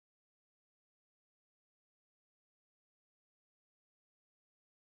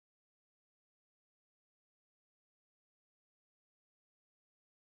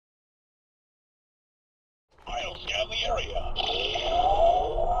will scan the area.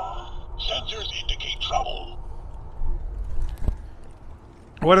 Sensors indicate trouble.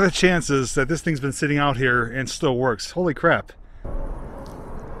 What are the chances that this thing's been sitting out here and still works? Holy crap.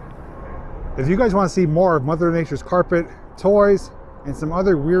 If you guys want to see more of Mother Nature's carpet, toys, and some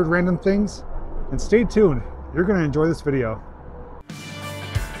other weird random things, then stay tuned. You're going to enjoy this video.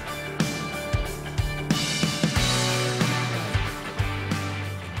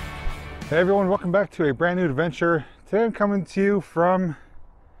 Hey everyone, welcome back to a brand new adventure. Today I'm coming to you from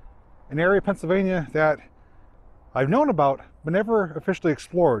an area of Pennsylvania that I've known about but never officially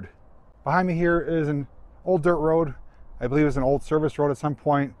explored. Behind me here is an old dirt road. I believe it's an old service road at some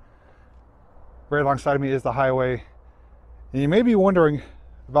point. Right alongside of me is the highway. And you may be wondering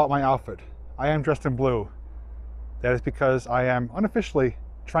about my outfit. I am dressed in blue. That is because I am unofficially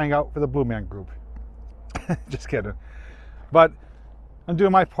trying out for the Blue Man Group. Just kidding. But I'm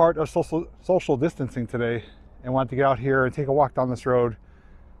doing my part of social distancing today and want to get out here and take a walk down this road,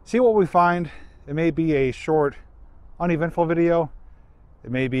 see what we find. It may be a short, uneventful video.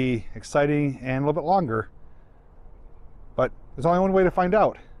 It may be exciting and a little bit longer, but there's only one way to find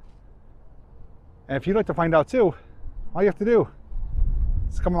out. And if you'd like to find out too, all you have to do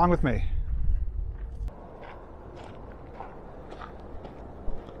is come along with me.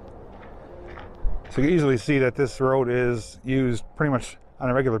 So you can easily see that this road is used pretty much on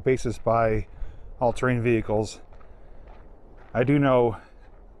a regular basis by all-terrain vehicles. I do know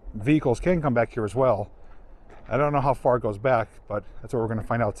vehicles can come back here as well. I don't know how far it goes back, but that's what we're going to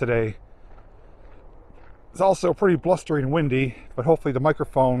find out today. It's also pretty blustery and windy, but hopefully the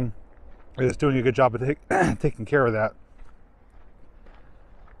microphone is doing a good job of taking care of that.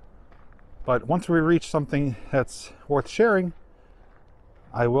 But once we reach something that's worth sharing,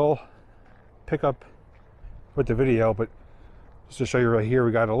 I will pick up with the video. But just to show you right here,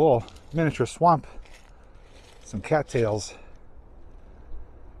 we got a little miniature swamp, some cattails,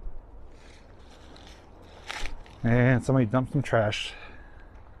 and somebody dumped some trash.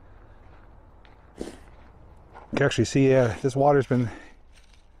 You can actually see this water's been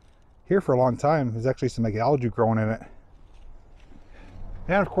here for a long time. There's actually some like algae growing in it.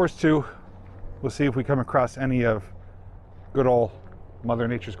 And of course too, we'll see if we come across any of good old Mother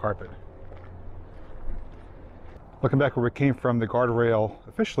Nature's carpet. Looking back where we came from, the guardrail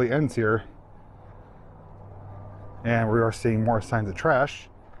officially ends here, and we are seeing more signs of trash,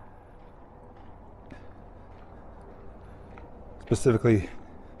 specifically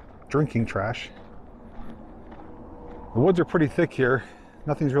drinking trash. The woods are pretty thick here.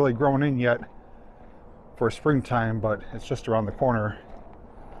 Nothing's really growing in yet for springtime, but it's just around the corner.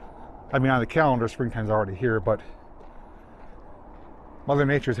 I mean, on the calendar, springtime's already here, but Mother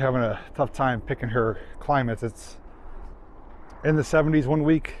Nature's having a tough time picking her climates. It's in the 70s one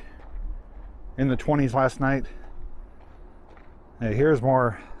week, in the 20s last night. And here's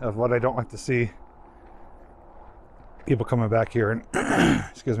more of what I don't like to see. People coming back here and,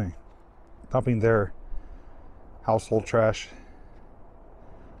 excuse me, dumping their household trash.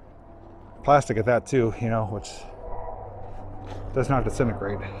 Plastic at that too, you know, which does not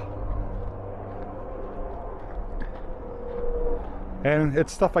disintegrate. And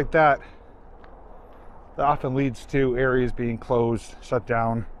it's stuff like that that often leads to areas being closed, shut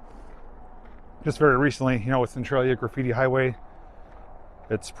down. Just very recently, you know, with Centralia Graffiti Highway,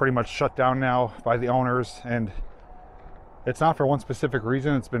 it's pretty much shut down now by the owners, and it's not for one specific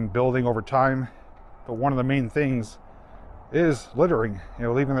reason. It's been building over time, but one of the main things is littering, you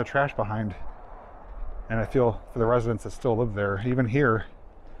know, leaving their trash behind. And I feel for the residents that still live there, even here,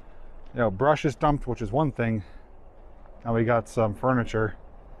 you know, brush is dumped, which is one thing. Now we got some furniture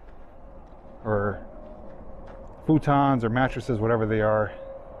or futons or mattresses, whatever they are.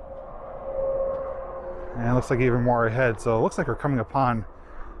 And it looks like even more ahead. So it looks like we're coming upon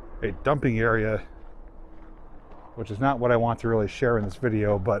a dumping area, which is not what I want to really share in this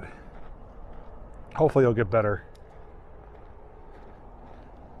video, but hopefully it'll get better.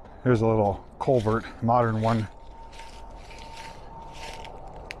 Here's a little culvert, modern one.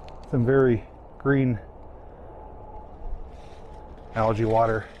 Some very green algae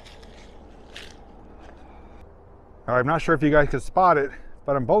water. All right, I'm not sure if you guys can spot it,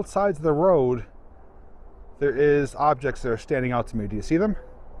 but on both sides of the road, there is objects that are standing out to me. Do you see them?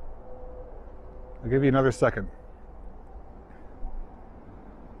 I'll give you another second.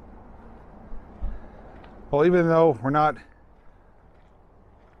 Well, even though we're not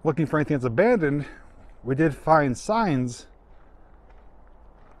looking for anything that's abandoned, we did find signs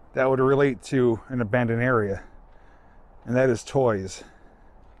that would relate to an abandoned area, and that is toys.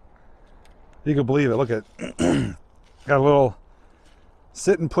 You can believe it. Look at got a little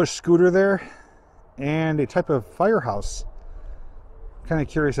sit and push scooter there, and a type of firehouse. Kind of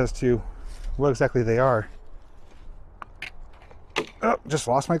curious as to what exactly they are. Oh, just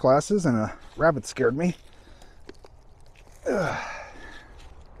lost my glasses and a rabbit scared me. Ugh.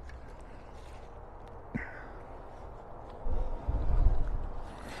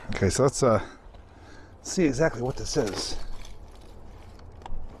 Okay, so let's see exactly what this is.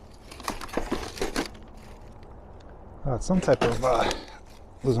 Oh, it's some type of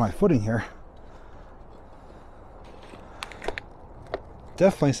lose my footing here.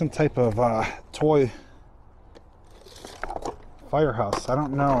 Definitely some type of toy firehouse. I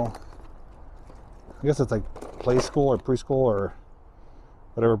don't know. I guess it's like play school or preschool or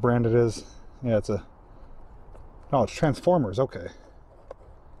whatever brand it is. Yeah, it's a... No, it's Transformers. Okay.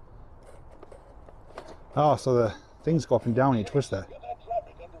 Oh, so the things go up and down and you twist that.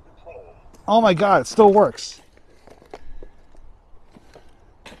 Oh my god, it still works.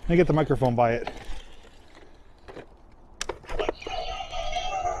 Let me get the microphone by it.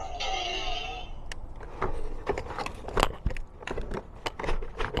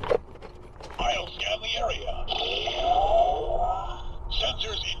 I'll scan the area.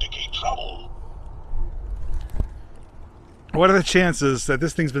 Sensors indicate trouble. What are the chances that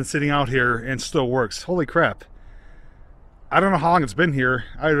this thing's been sitting out here and still works? Holy crap. I don't know how long it's been here.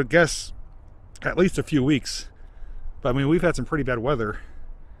 I would guess at least a few weeks. But I mean, we've had some pretty bad weather.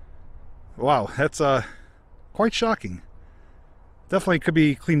 Wow, that's quite shocking. Definitely could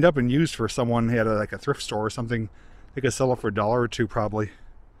be cleaned up and used for someone who had like a thrift store or something. They could sell it for $1 or $2 probably.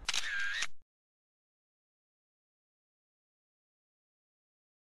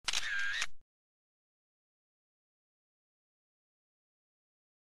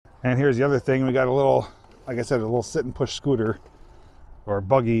 And here's the other thing. We got a little, like I said, a little sit and push scooter or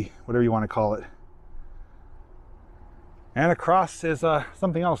buggy, whatever you want to call it. And across is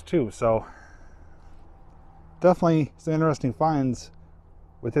something else too. So definitely some interesting finds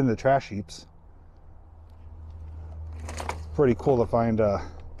within the trash heaps. Pretty cool to find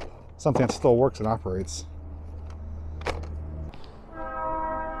something that still works and operates.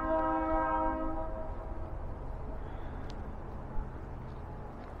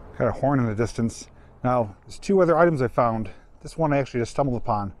 Got a horn in the distance. Now, there's two other items I found. This one I actually just stumbled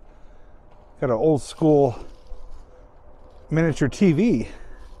upon. Got an old school miniature TV.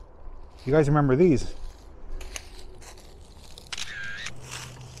 You guys remember these?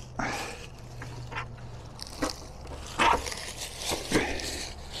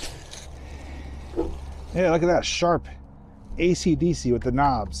 Yeah, look at that sharp AC/DC with the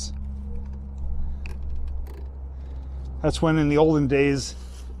knobs. That's when in the olden days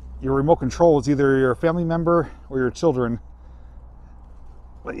your remote control was either your family member or your children.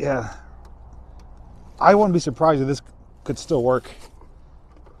 But yeah, I wouldn't be surprised if this could still work.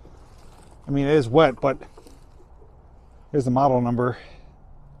 I mean, it is wet, but here's the model number.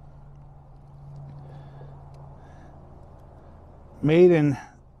 Made in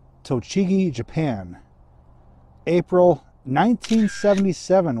Tochigi, Japan. April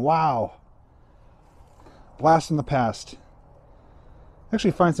 1977. Wow. Blast in the past.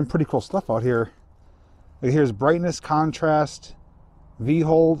 Actually find some pretty cool stuff out here. Like here's brightness, contrast,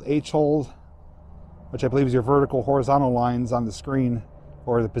 V-hold, H-hold, which I believe is your vertical, horizontal lines on the screen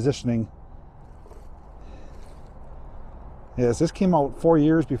or the positioning. Yes, this came out 4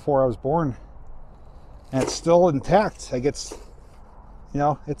 years before I was born. And it's still intact. Like it's, you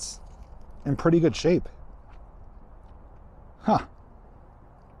know, it's in pretty good shape. Huh.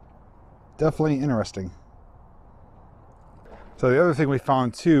 Definitely interesting. So the other thing we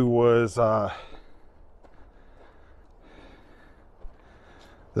found too was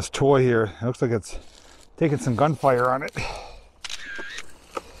this toy here. It looks like it's taking some gunfire on it.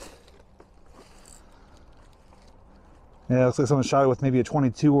 Yeah, it looks like someone shot it with maybe a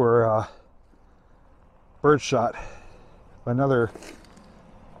 22 or a bird shot. Another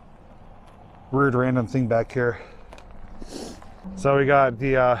weird random thing back here. So we got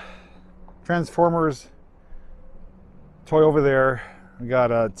the Transformers toy over there. We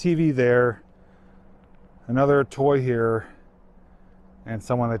got a TV there. Another toy here. And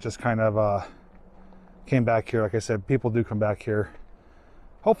someone that just kind of came back here. Like I said, people do come back here.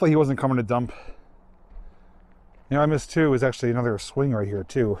 Hopefully he wasn't coming to dump. You know, I missed too is actually another swing right here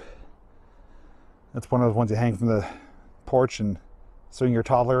too. That's one of the ones you hang from the porch and swing your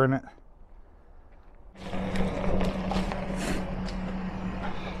toddler in it.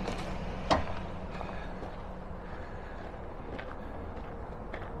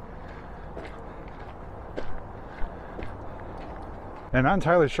 And not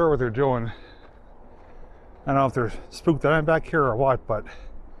entirely sure what they're doing. I don't know if they're spooked that I'm back here or what, but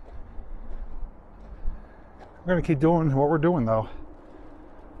we're gonna keep doing what we're doing though.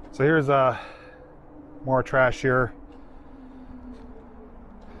 So here's more trash here.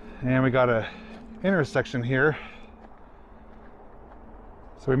 And we got a intersection here.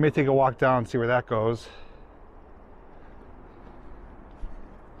 So we may take a walk down and see where that goes.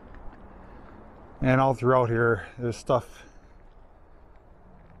 And all throughout here, there's stuff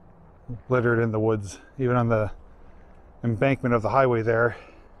littered in the woods, even on the embankment of the highway there.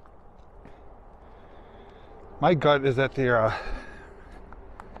 My gut is that they're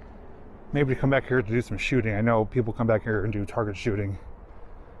maybe come back here to do some shooting. I know people come back here and do target shooting,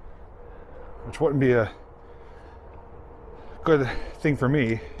 which wouldn't be a good thing for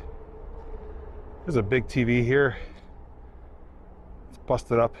me. There's a big TV here. It's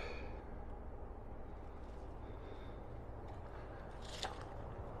busted up.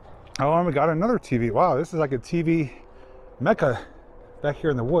 Oh, and we got another TV. Wow, this is like a TV mecca back here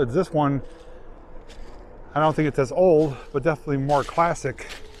in the woods. This one, I don't think it's as old, but definitely more classic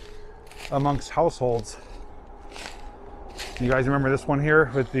amongst households. You guys remember this one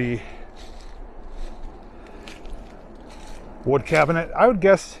here with the wood cabinet? I would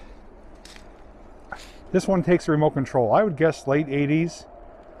guess this one takes a remote control. I would guess late 80s,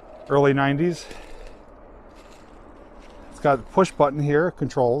 early 90s. It's got push button here,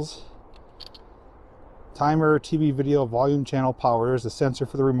 controls. Timer, TV, video, volume, channel, power. There's a sensor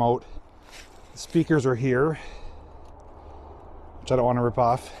for the remote. The speakers are here, which I don't want to rip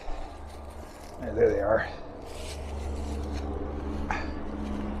off. There they are.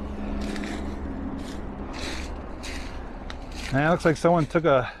 And it looks like someone took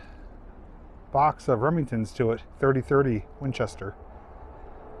a box of Remingtons to it. 30-30 Winchester.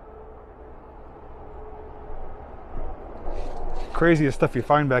 Craziest stuff you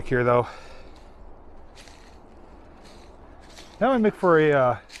find back here though. That would make for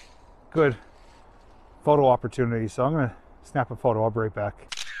a good photo opportunity, so I'm gonna snap a photo. I'll be right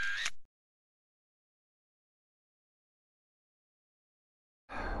back.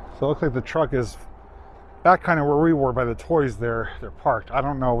 So it looks like the truck is back kind of where we were by the toys there. They're parked. I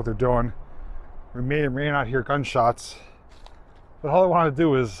don't know what they're doing. We may or may not hear gunshots, but all I want to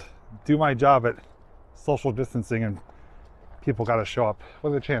do is do my job at social distancing, and people got to show up.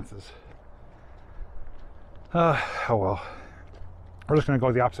 What are the chances? Oh well. We're just going to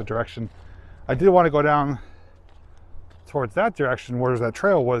go the opposite direction. I did want to go down towards that direction where that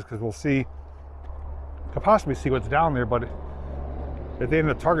trail was, because we'll see, could possibly see what's down there, but if they end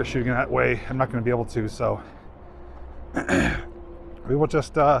up target shooting that way, I'm not going to be able to, so we will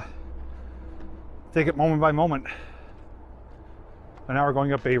just take it moment by moment. And now we're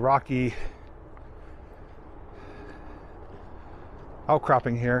going up a rocky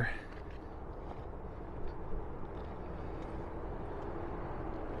outcropping here.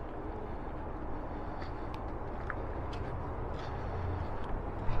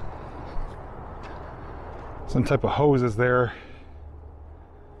 Some type of hoses there.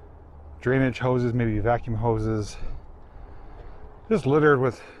 Drainage hoses, maybe vacuum hoses. Just littered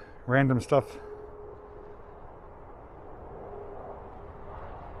with random stuff.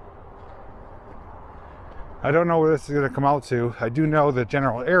 I don't know where this is going to come out to. I do know the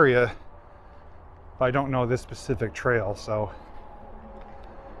general area, but I don't know this specific trail, so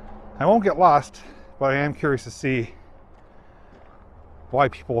I won't get lost, but I am curious to see why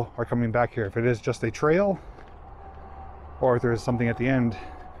people are coming back here. If it is just a trail, or if there's something at the end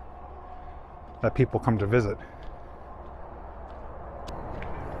that people come to visit.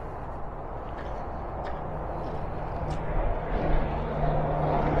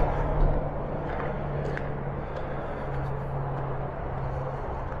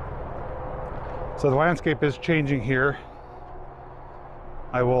 So the landscape is changing here.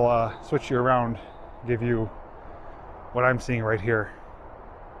 I will switch you around, give you what I'm seeing right here.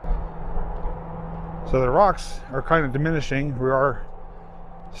 So the rocks are kind of diminishing. We are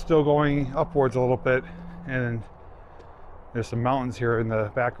still going upwards a little bit, and there's some mountains here in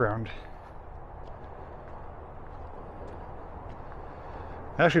the background.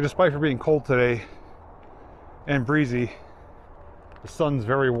 Actually, despite for being cold today and breezy, the sun's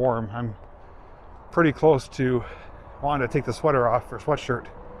very warm. I'm pretty close to wanting to take the sweater off, or sweatshirt,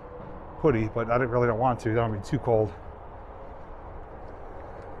 hoodie, but I really don't want to. That would be too cold.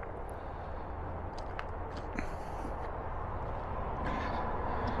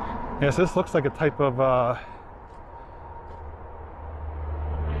 Yes, this looks like a type of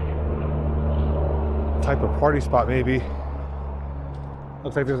party spot, maybe.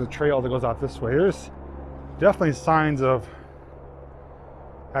 Looks like there's a trail that goes out this way. There's definitely signs of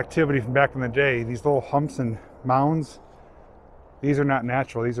activity from back in the day. These little humps and mounds, these are not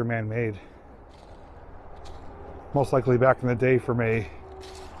natural, these are man-made. most likely back in the day from a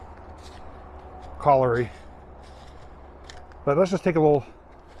colliery. But let's just take a little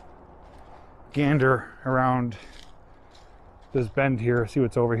gander around this bend here, see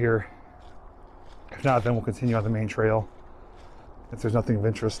what's over here. If not, then we'll continue on the main trail if there's nothing of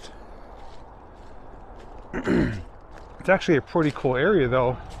interest. It's actually a pretty cool area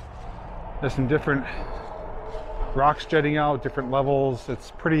though. There's some different rocks jutting out, different levels.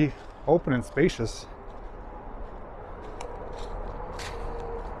 It's pretty open and spacious.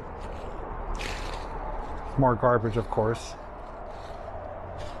 More garbage, of course.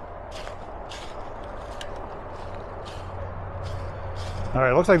 All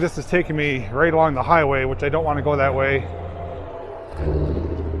right, looks like this is taking me right along the highway, which I don't want to go that way.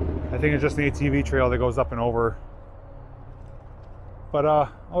 I think it's just an ATV trail that goes up and over. But,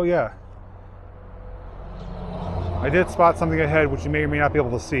 oh yeah. I did spot something ahead, which you may or may not be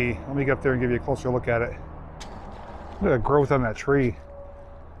able to see. Let me get up there and give you a closer look at it. Look at the growth on that tree.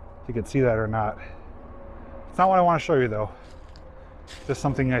 If you can see that or not. It's not what I want to show you though. Just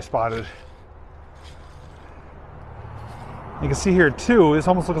something I spotted. You can see here too, this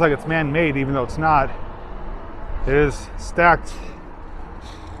almost looks like it's man-made even though it's not. It is stacked.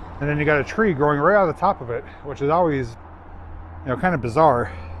 And then you got a tree growing right out of the top of it, which is always, you know, kind of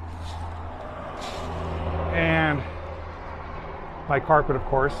bizarre. And my carpet, of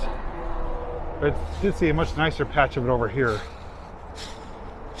course. But I did see a much nicer patch of it over here,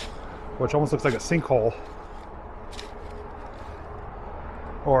 which almost looks like a sinkhole.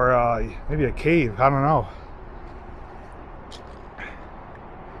 Or maybe a cave, I don't know.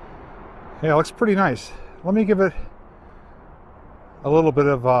 Yeah, it looks pretty nice. Let me give it a little bit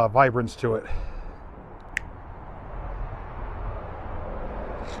of vibrance to it.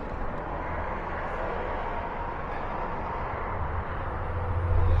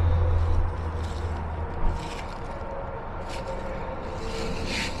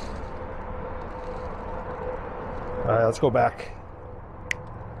 All right, let's go back.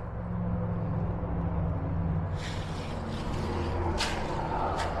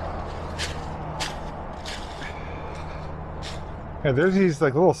 Yeah, there's these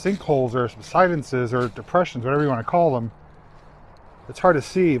like little sinkholes or subsidences or depressions, whatever you want to call them. It's hard to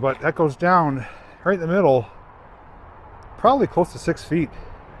see, but that goes down right in the middle, probably close to 6 feet.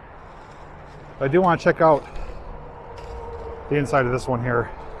 But I do want to check out the inside of this one here.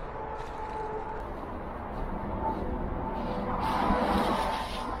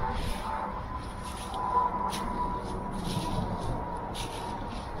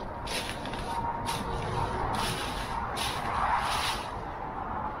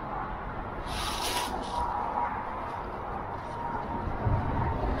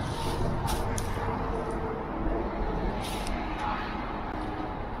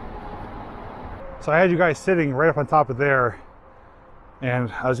 So I had you guys sitting right up on top of there,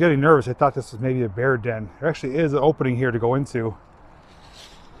 and I was getting nervous. I thought this was maybe a bear den. There actually is an opening here to go into.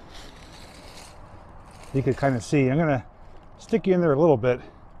 You could kind of see. I'm gonna stick you in there a little bit.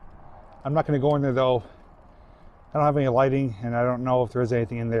 I'm not gonna go in there though. I don't have any lighting, and I don't know if there is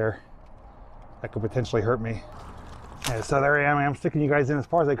anything in there that could potentially hurt me. And so there I am. I'm sticking you guys in as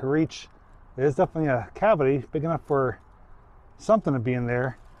far as I can reach. It is definitely a cavity big enough for something to be in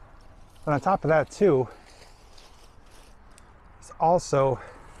there. But on top of that too, it's also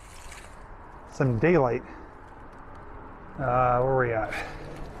some daylight. Where are we at?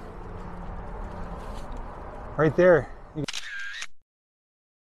 Right there. You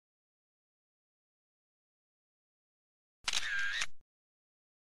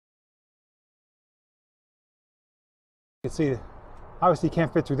can see, obviously you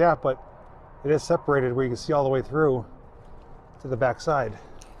can't fit through that, but it is separated where you can see all the way through to the back side,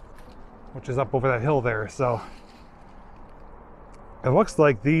 which is up over that hill there. So it looks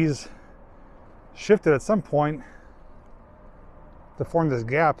like these shifted at some point to form this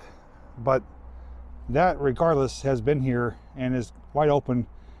gap, but that regardless has been here and is wide open.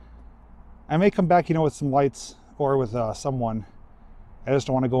 I may come back, you know, with some lights or with someone. I just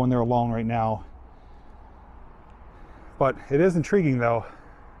don't want to go in there alone right now. But it is intriguing though,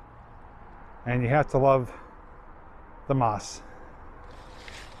 and you have to love the moss.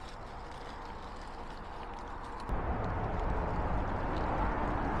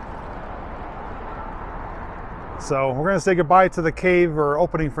 So we're going to say goodbye to the cave or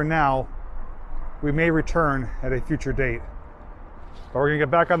opening for now. We may return at a future date. But we're going to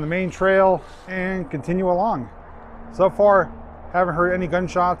get back on the main trail and continue along. So far, haven't heard any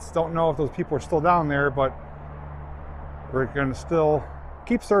gunshots. Don't know if those people are still down there, but we're going to still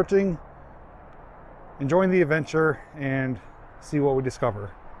keep searching, enjoying the adventure, and see what we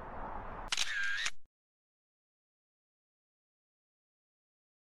discover.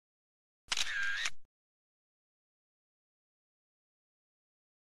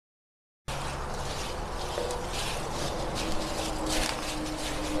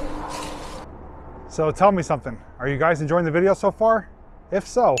 So tell me something. Are you guys enjoying the video so far? If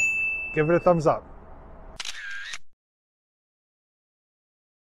so, give it a thumbs up.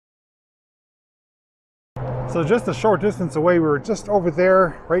 So just a short distance away, we were just over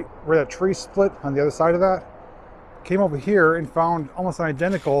there, right where that tree split on the other side of that. Came over here and found almost an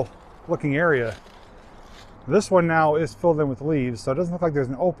identical looking area. This one now is filled in with leaves, so it doesn't look like there's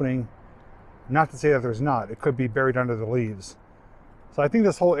an opening. Not to say that there's not, it could be buried under the leaves. So I think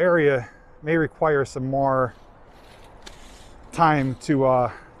this whole area may require some more time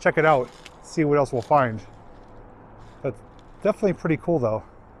to check it out, see what else we'll find. But definitely pretty cool though.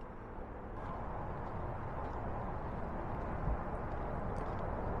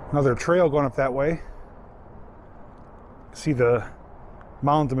 Another trail going up that way. See the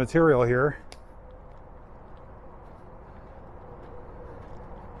mound of material here.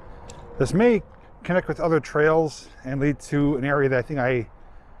 This may connect with other trails and lead to an area that I think I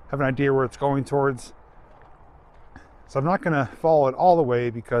have an idea where it's going towards. So I'm not going to follow it all the way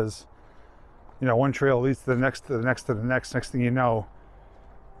because, you know, one trail leads to the next, to the next, to the next. Next thing you know,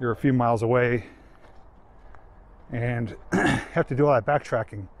 you're a few miles away and have to do all that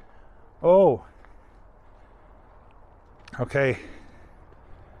backtracking. Oh, okay.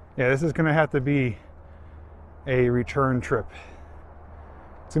 Yeah, this is going to have to be a return trip.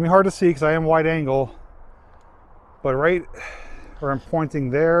 It's going to be hard to see because I am wide angle, but right where I'm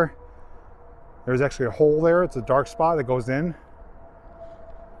pointing there, there's actually a hole there. It's a dark spot that goes in.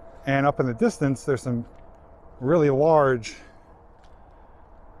 And up in the distance, there's some really large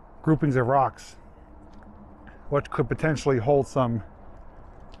groupings of rocks, which could potentially hold some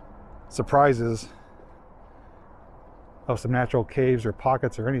surprises of some natural caves or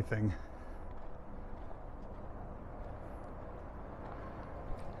pockets or anything.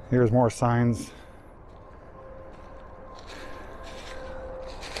 Here's more signs.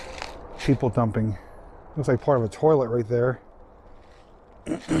 People dumping. Looks like part of a toilet right there.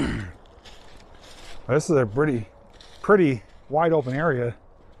 This is a pretty wide open area.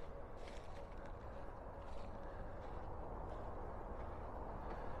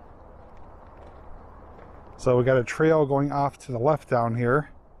 So we got a trail going off to the left down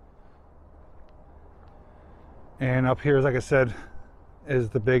here. And up here, like I said, is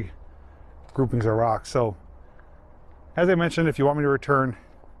the big groupings of rocks. So as I mentioned, if you want me to return,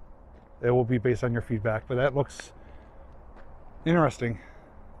 it will be based on your feedback, but that looks interesting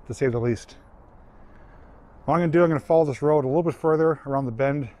to say the least. What I'm going to do, I'm going to follow this road a little bit further around the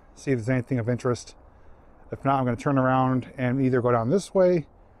bend, see if there's anything of interest. If not, I'm going to turn around and either go down this way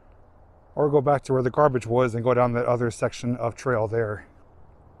or go back to where the garbage was and go down that other section of trail there.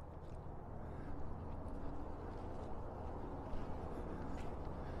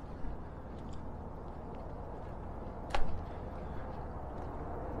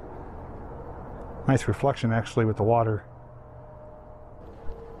 Nice reflection actually with the water.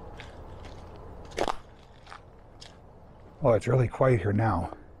 Oh, it's really quiet here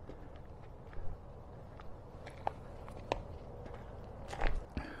now.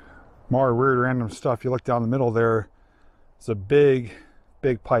 More weird random stuff. You look down the middle there, it's a big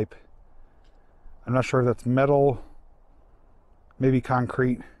pipe. I'm not sure if that's metal, maybe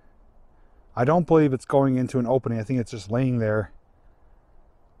concrete. I don't believe it's going into an opening. I think it's just laying there.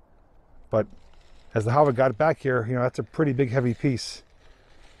 But as to how it got back here, you know, that's a pretty big heavy piece.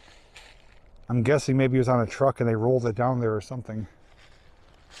 I'm guessing maybe it was on a truck and they rolled it down there or something.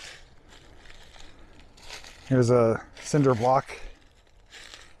 Here's a cinder block.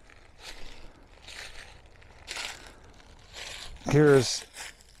 Here's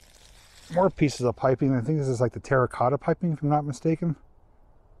more pieces of piping. I think this is like the terracotta piping, if I'm not mistaken.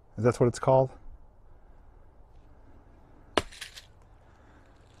 If that's what it's called.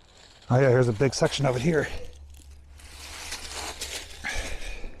 Oh yeah, here's a big section of it here.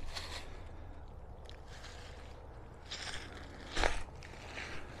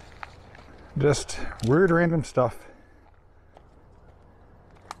 Just weird random stuff.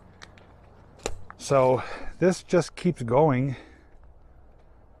 So this just keeps going.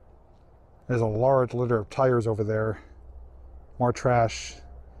 There's a large litter of tires over there. More trash.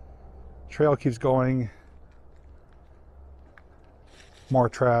 Trail keeps going. More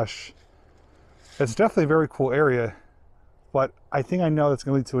trash. It's definitely a very cool area, but I think I know that's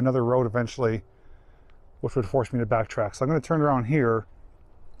going to lead to another road eventually, which would force me to backtrack. So I'm going to turn around here,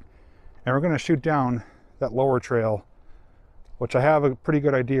 and we're going to shoot down that lower trail, which I have a pretty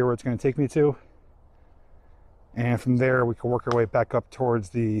good idea where it's going to take me to. And from there, we can work our way back up towards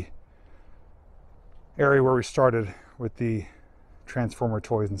the area where we started with the Transformer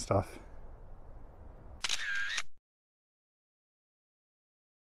toys and stuff.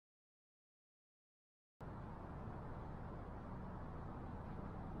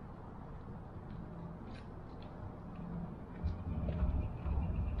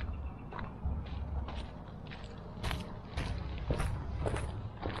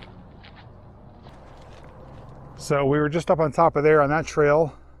 So we were just up on top of there on that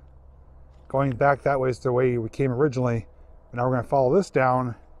trail. Going back that way is the way we came originally. And now we're going to follow this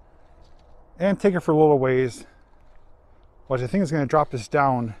down and take it for a little ways, which I think is going to drop us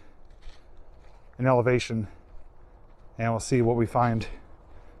down in elevation. And we'll see what we find.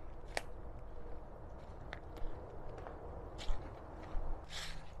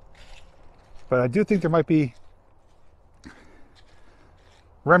 But I do think there might be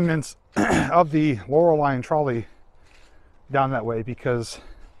remnants of the Laurel Line trolley down that way, because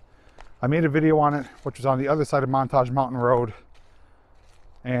I made a video on it, which was on the other side of Montage Mountain Road,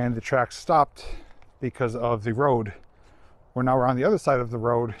 and the track stopped because of the road. We're now on the other side of the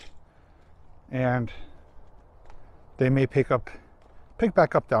road, and they may pick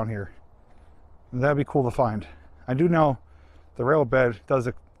back up down here. And that'd be cool to find. I do know the rail bed does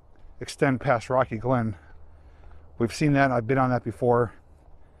extend past Rocky Glen. We've seen that, I've been on that before,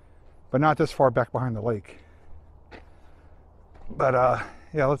 but not this far back behind the lake. But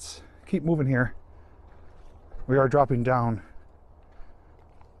yeah, let's keep moving here. We are dropping down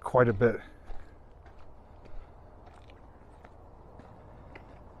quite a bit.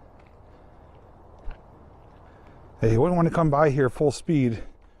 Hey, you wouldn't want to come by here full speed,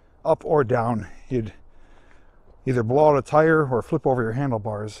 up or down. You'd either blow out a tire or flip over your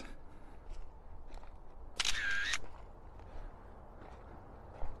handlebars.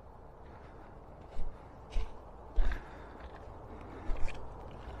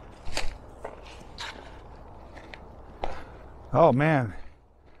 Oh man,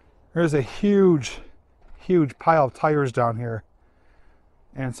 there's a huge pile of tires down here,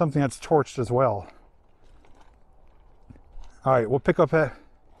 and something that's torched as well. All right, we'll pick up that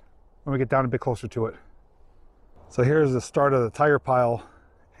when we get down a bit closer to it. So here's the start of the tire pile,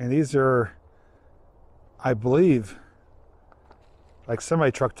 and these are, I believe, like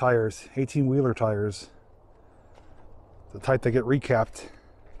semi-truck tires, 18-wheeler tires, the type that get recapped.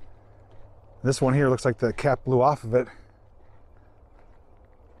 This one here looks like the cap blew off of it.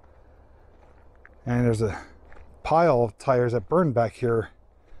 And there's a pile of tires that burned back here,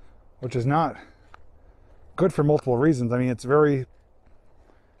 which is not good for multiple reasons. I mean, it's very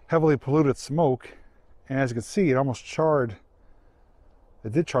heavily polluted smoke, and as you can see, it almost charred.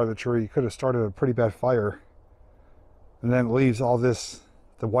 It did char the tree. It could have started a pretty bad fire. And then it leaves all this,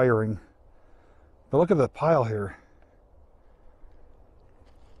 the wiring. But look at the pile here.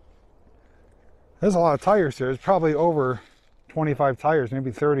 There's a lot of tires here. There's probably over 25 tires,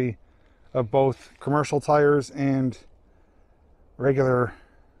 maybe 30, of both commercial tires and regular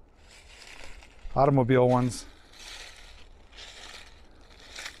automobile ones.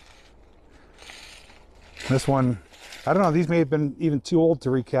 This one, I don't know, these may have been even too old to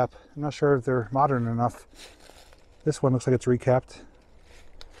recap. I'm not sure if they're modern enough. This one looks like it's recapped.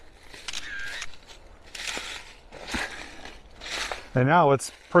 And now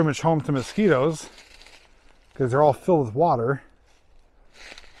it's pretty much home to mosquitoes because they're all filled with water.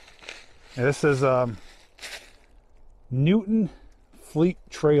 And this is Newton Fleet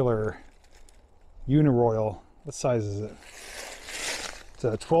Trailer Uniroyal. What size is it? It's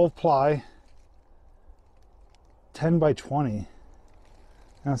a 12 ply, 10 by 20. I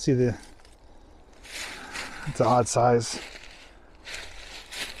don't see the, it's an odd size.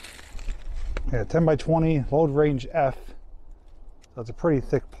 Yeah, 10 by 20, load range F. So it's a pretty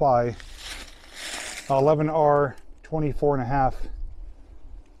thick ply. 11R, 24.5.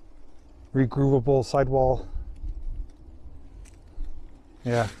 Regroovable sidewall.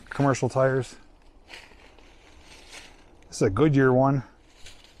 Yeah, commercial tires. This is a Goodyear one.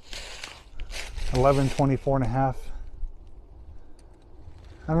 11, 24.5. I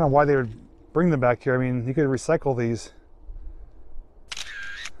don't know why they would bring them back here. I mean, you could recycle these.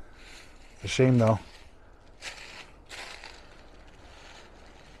 It's a shame though.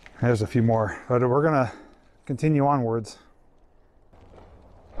 There's a few more, but we're gonna continue onwards.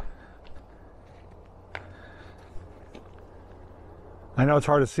 I know it's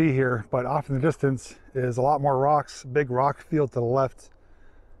hard to see here, but off in the distance is a lot more rocks, big rock field to the left.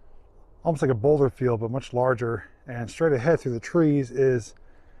 Almost like a boulder field, but much larger. And straight ahead through the trees is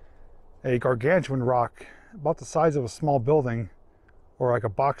a gargantuan rock, about the size of a small building or like a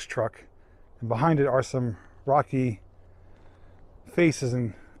box truck. And behind it are some rocky faces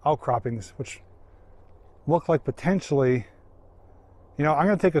and outcroppings, which look like potentially, you know, I'm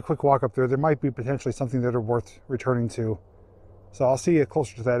going to take a quick walk up there. There might be potentially something that are worth returning to. So I'll see you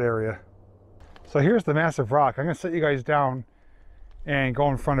closer to that area. So here's the massive rock. I'm going to set you guys down and go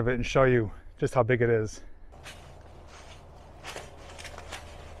in front of it and show you just how big it is.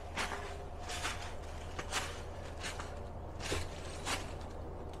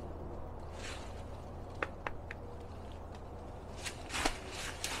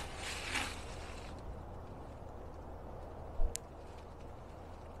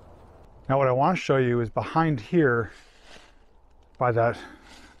 Now what I want to show you is behind here by that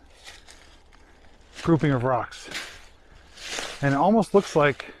grouping of rocks. And it almost looks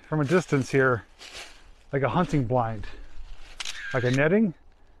like, from a distance here, like a hunting blind, like a netting.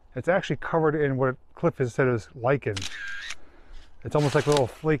 It's actually covered in what Cliff has said is lichen. It's almost like a little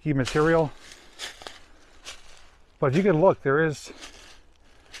flaky material. But if you can look, there is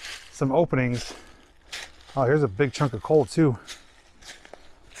some openings. Oh, here's a big chunk of coal too.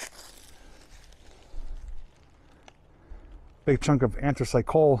 Big chunk of anthracite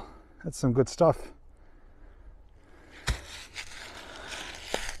coal. That's some good stuff.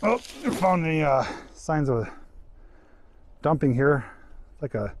 Oh, we found the signs of dumping here. It's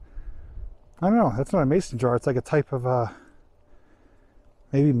like a, I don't know, that's not a mason jar. It's like a type of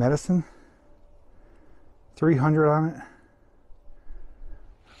maybe medicine. 300 on it.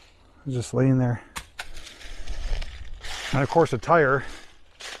 It's just laying there. And of course a tire.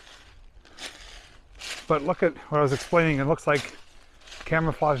 But look at what I was explaining. It looks like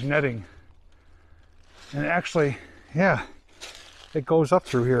camouflage netting. And actually, yeah, it goes up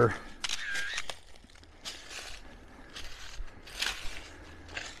through here.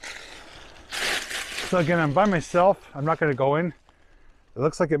 So again, I'm by myself. I'm not going to go in. It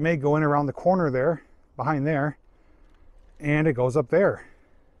looks like it may go in around the corner there, behind there. And it goes up there,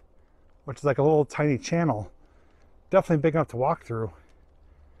 which is like a little tiny channel. Definitely big enough to walk through.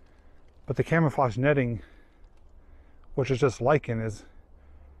 But the camouflage netting, which is just lichen,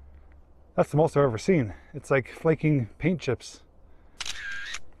 that's the most I've ever seen. It's like flaking paint chips.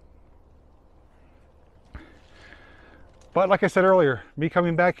 But like I said earlier, me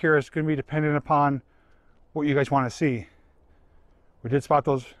coming back here is going to be dependent upon what you guys want to see. We did spot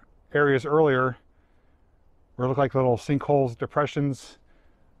those areas earlier where it looked like little sinkholes, depressions.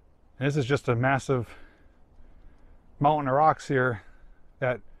 And this is just a massive mountain of rocks here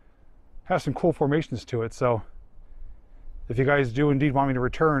that has some cool formations to it. So if you guys do indeed want me to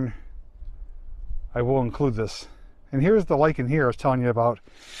return, I will include this. And here's the lichen here I was telling you about.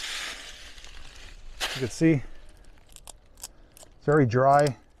 You can see it's very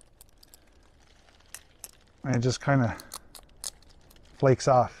dry and it just kind of flakes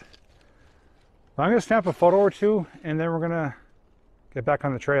off. But I'm going to snap a photo or two and then we're going to get back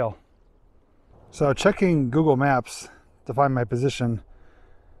on the trail. So checking Google Maps to find my position,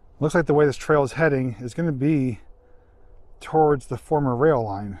 looks like the way this trail is heading is going to be towards the former rail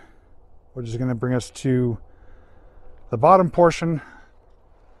line, which is going to bring us to the bottom portion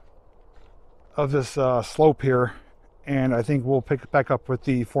of this slope here, and I think we'll pick back up with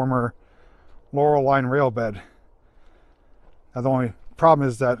the former Laurel Line rail bed. Now the only problem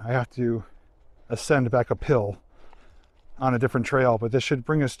is that I have to ascend back uphill on a different trail, but this should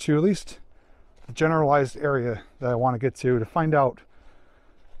bring us to at least the generalized area that I want to get to find out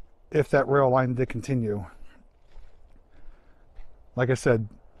if that rail line did continue. Like I said,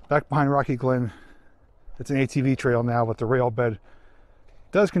 back behind Rocky Glen, it's an ATV trail now, but the rail bed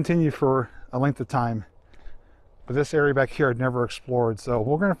does continue for a length of time. But this area back here I'd never explored, so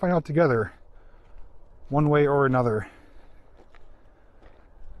we're going to find out together one way or another.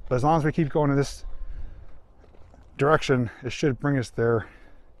 But as long as we keep going in this direction, it should bring us there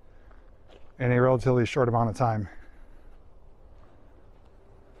in a relatively short amount of time.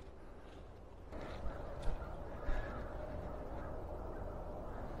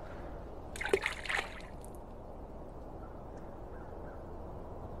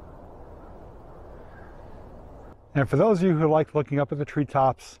 And for those of you who like looking up at the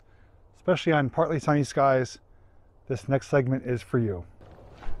treetops, especially on partly sunny skies, this next segment is for you.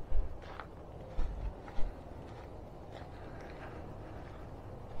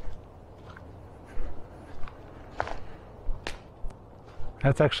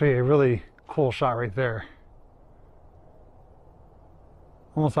 That's actually a really cool shot right there.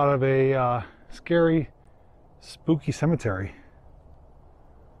 Almost out of a scary, spooky cemetery.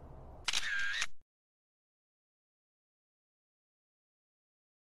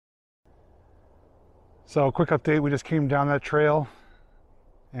 So quick update, we just came down that trail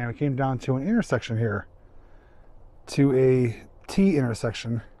and we came down to an intersection here, to a T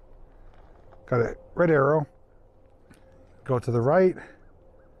intersection. Got a red arrow, go to the right,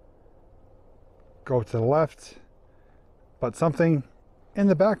 go to the left, but something in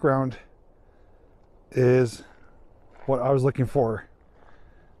the background is what I was looking for.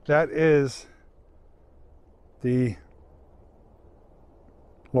 That is the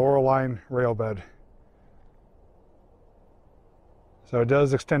Laurel Line rail bed. So it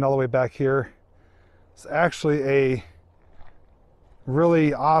does extend all the way back here. It's actually a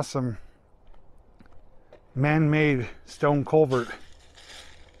really awesome man-made stone culvert.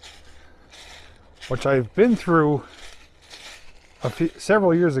 which I've been through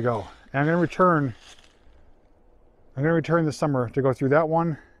several years ago. And I'm going to return this summer to go through that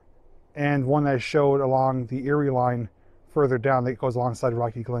one and one that I showed along the Erie line further down that goes alongside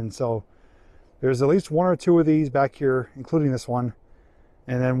Rocky Glen. So there's at least one or two of these back here, including this one,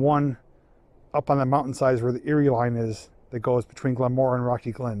 and then one up on the mountainsides where the Erie line is that goes between Glenmore and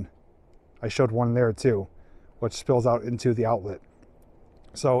Rocky Glen. I showed one there too, which spills out into the outlet.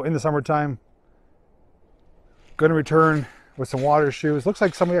 So in the summertime, going to return with some water shoes. Looks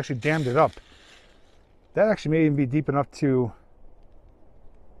like somebody actually dammed it up. That actually may even be deep enough to,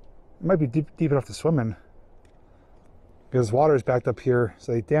 it might be deep enough to swim in, because water is backed up here,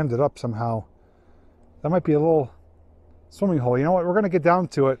 so they dammed it up somehow. That might be a little swimming hole. You know what, we're going to get down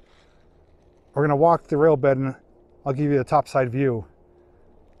to it. We're going to walk the rail bed and I'll give you the topside view.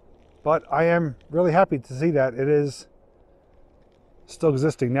 But I am really happy to see that it is still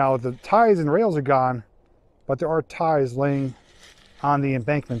existing. Now the ties and rails are gone, but there are ties laying on the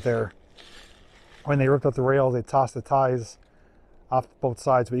embankment there. When they ripped up the rails, they tossed the ties off both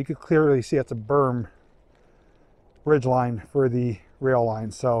sides, but you could clearly see it's a berm ridge line for the rail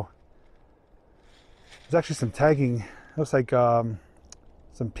line. So there's actually some tagging. Looks like some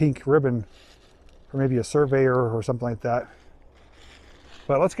pink ribbon for maybe a surveyor or something like that.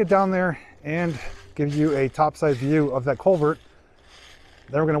 But let's get down there and give you a topside view of that culvert.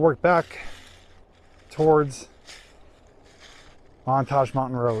 Then we're going to work back towards Montage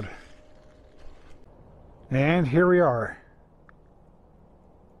Mountain Road. And here we are.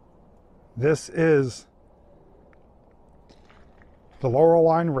 This is the Laurel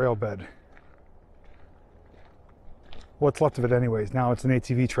Line rail bed. What's left of it anyways. Now it's an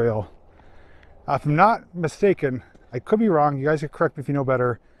ATV trail. If I'm not mistaken, I could be wrong, you guys can correct me if you know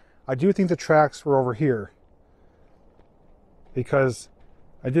better, I do think the tracks were over here, because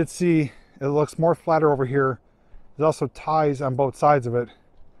I did see it looks more flatter over here. There's also ties on both sides of it,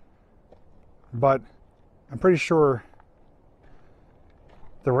 but I'm pretty sure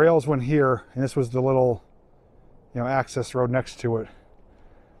the rails went here and this was the little, access road next to it.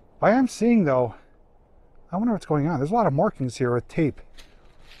 I am seeing though, I wonder what's going on. There's a lot of markings here with tape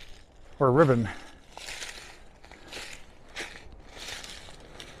or ribbon.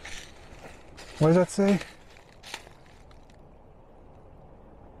 What does that say?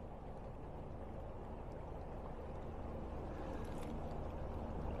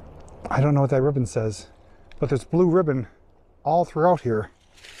 I don't know what that ribbon says, but there's blue ribbon all throughout here.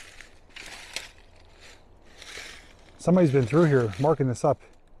 Somebody's been through here marking this up.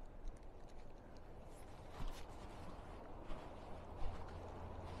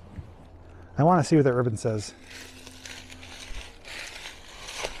 I want to see what that ribbon says.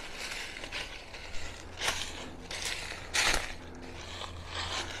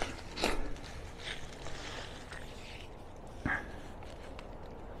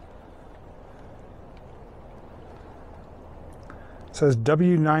 It says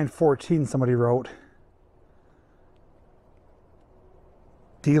W914, somebody wrote.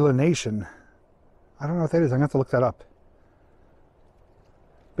 Delination. I don't know what that is. I'm going to have to look that up.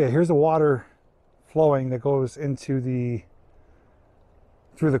 But yeah, here's the water flowing that goes into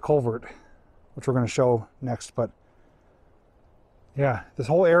through the culvert, which we're going to show next. But yeah, this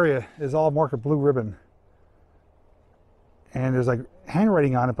whole area is all marked with blue ribbon. And there's like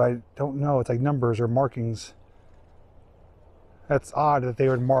handwriting on it, but I don't know. It's like numbers or markings. That's odd that they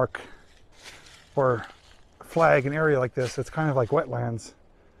would mark or flag an area like this. It's kind of like wetlands.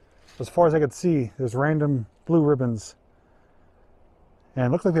 As far as I could see, there's random blue ribbons. And it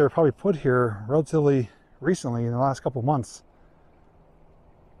looked like they were probably put here relatively recently in the last couple months.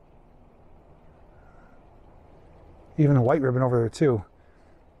 Even a white ribbon over there too.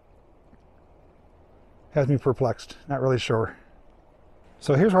 Has me perplexed, not really sure.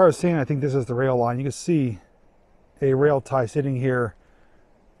 So here's where I was saying I think this is the rail line. You can see a rail tie sitting here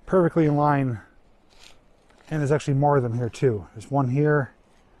perfectly in line, and there's actually more of them here too. There's one here,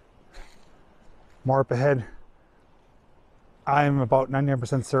 more up ahead. I'm about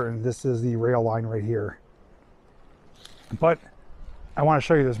 99% certain this is the rail line right here. But I want to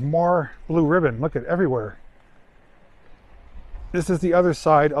show you there's more blue ribbon. Look at everywhere. This is the other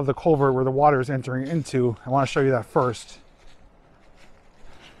side of the culvert where the water is entering into. I want to show you that first.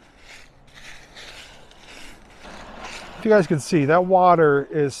 If you guys can see, that water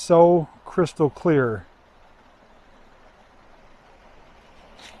is so crystal clear.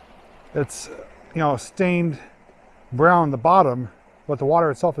 It's, stained brown the bottom, but the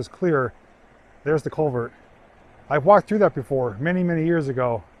water itself is clear. There's the culvert. I've walked through that before, many, many years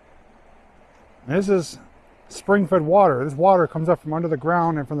ago. And this is spring-fed water. This water comes up from under the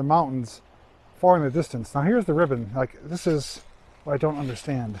ground and from the mountains far in the distance. Now here's the ribbon. Like, this is what I don't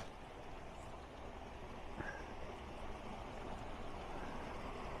understand.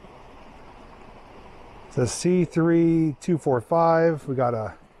 It says C3245. We got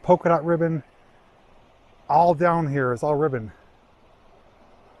a polka dot ribbon. All down here is all ribbon.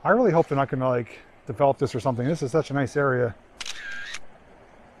 I really hope they're not gonna like develop this or something. This is such a nice area.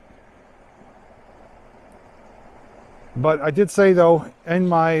 But I did say though, in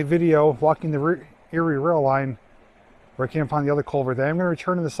my video, walking the Erie rail line, where I came upon the other culvert, that I'm gonna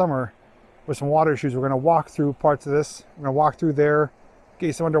return in the summer with some water shoes. We're gonna walk through parts of this. We're gonna walk through there,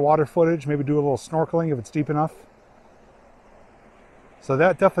 get some underwater footage, maybe do a little snorkeling if it's deep enough. So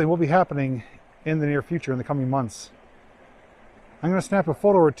that definitely will be happening in the near future, in the coming months. I'm going to snap a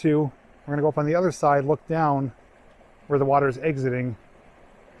photo or two. We're going to go up on the other side, look down where the water is exiting,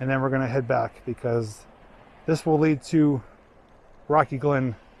 and then we're going to head back, because this will lead to Rocky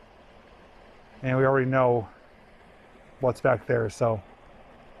Glen, and we already know what's back there. So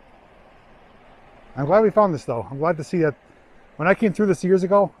I'm glad we found this though. I'm glad to see that. When I came through this years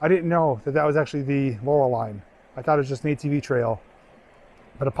ago, I didn't know that that was actually the Laurel line. I thought it was just an ATV trail.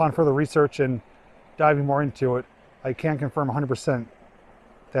 But upon further research and diving more into it, I can confirm 100%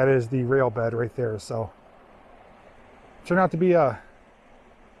 that is the rail bed right there. So it turned out to be a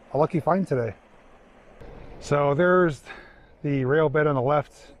lucky find today. So there's the rail bed on the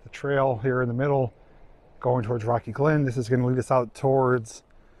left, the trail here in the middle going towards Rocky Glen. This is going to lead us out towards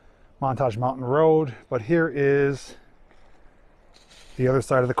Montage Mountain Road. But here is the other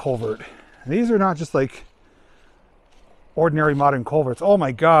side of the culvert. And these are not just like ordinary modern culverts. Oh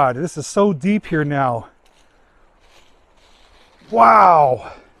my God, this is so deep here now.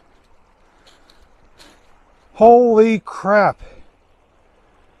 Wow. Holy crap.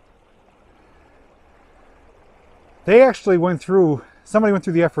 They actually went through, somebody went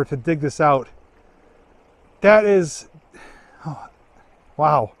through the effort to dig this out. That is, oh,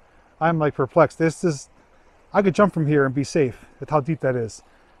 wow. I'm like perplexed. This is, I could jump from here and be safe. That's how deep that is.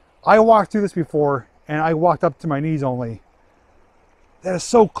 I walked through this before, and I walked up to my knees only. That is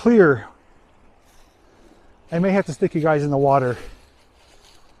so clear. I may have to stick you guys in the water.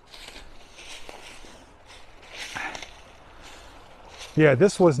 Yeah,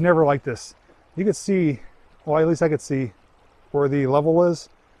 this was never like this. You could see, well, at least I could see where the level was.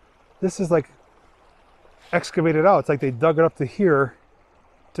 This is like excavated out. It's like they dug it up to here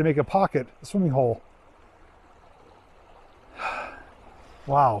to make a pocket, a swimming hole.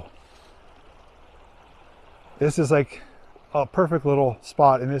 Wow. This is like a perfect little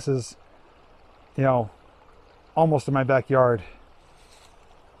spot, and this is, you know, almost in my backyard.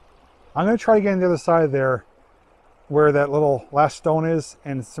 I'm going to try to get on the other side there where that little last stone is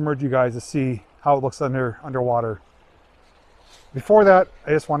and submerge you guys to see how it looks underwater. Before that, I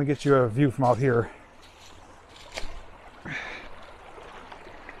just want to get you a view from out here.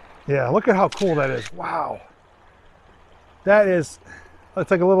 Yeah, look at how cool that is. Wow. That is,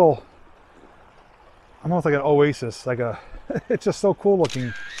 it's like a little, almost like an oasis, like a, it's just so cool looking.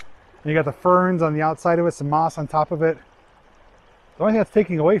 And you got the ferns on the outside of it, some moss on top of it. The only thing that's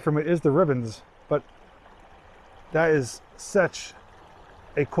taking away from it is the ribbons, but that is such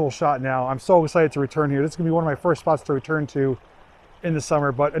a cool shot now. I'm so excited to return here. This is gonna be one of my first spots to return to in the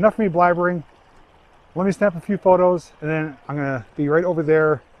summer, but enough of me blabbering. Let me snap a few photos, and then I'm gonna be right over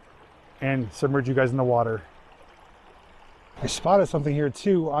there and submerge you guys in the water. I spotted something here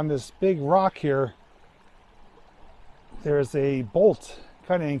too on this big rock here. There's a bolt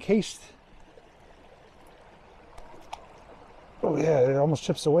kind of encased. Oh yeah, it almost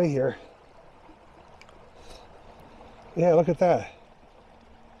chips away here. Yeah, look at that.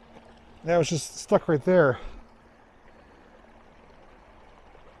 That was just stuck right there.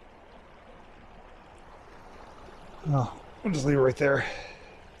 Oh, we'll just leave it right there.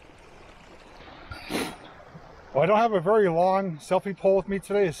 Well, I don't have a very long selfie pole with me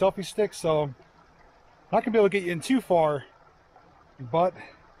today, a selfie stick, so I'm not gonna be able to get you in too far, but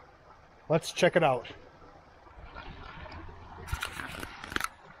let's check it out.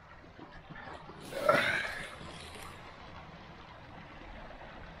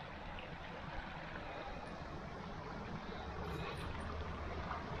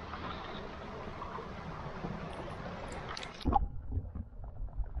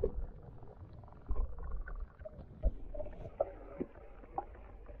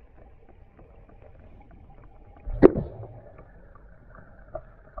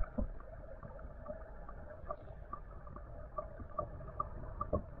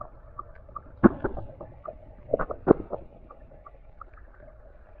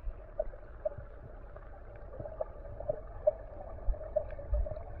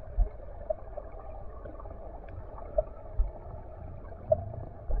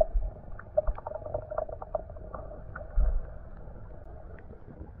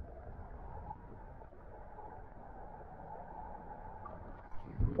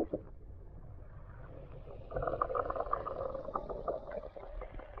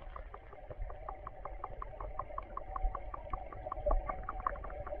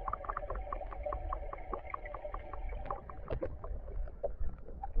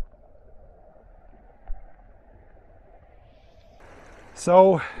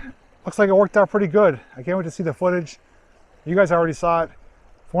 So looks like it worked out pretty good. I can't wait to see the footage. You guys already saw it.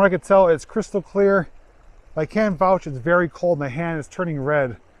 From what I could tell, it's crystal clear. I can vouch it's very cold. My hand is turning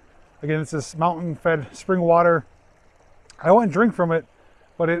red. Again, it's this mountain-fed spring water. I wouldn't drink from it,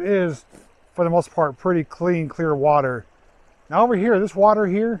 but it is, for the most part, pretty clean, clear water. Now over here, this water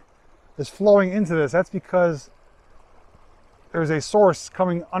here is flowing into this. That's because there's a source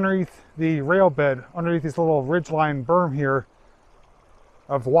coming underneath the rail bed, underneath this little ridgeline berm here,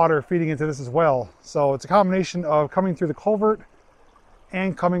 of water feeding into this as well. So it's a combination of coming through the culvert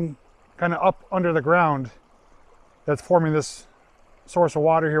and coming kind of up under the ground that's forming this source of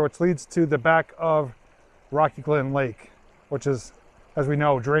water here, which leads to the back of Rocky Glen Lake, which is, as we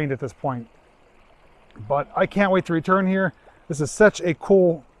know, drained at this point. But I can't wait to return here. This is such a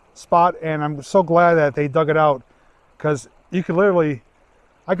cool spot, and I'm so glad that they dug it out, because you could literally,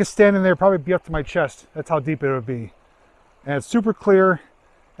 I could stand in there, probably be up to my chest. That's how deep it would be. And it's super clear,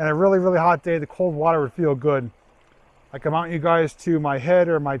 and a really, really hot day, the cold water would feel good. I can mount you guys to my head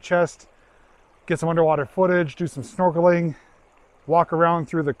or my chest, get some underwater footage, do some snorkeling, walk around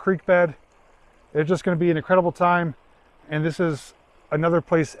through the creek bed. It's just going to be an incredible time, and this is another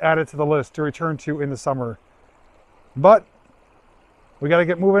place added to the list to return to in the summer. But we got to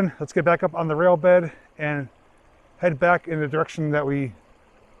get moving. Let's get back up on the rail bed and head back in the direction that we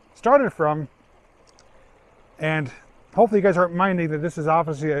started from. And hopefully you guys aren't minding that this is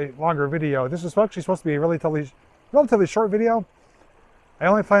obviously a longer video. This is actually supposed to be a relatively short video. I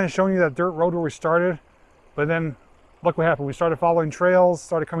only plan on showing you that dirt road where we started, but then look what happened. We started following trails,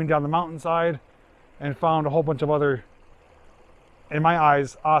 started coming down the mountainside, and found a whole bunch of other, in my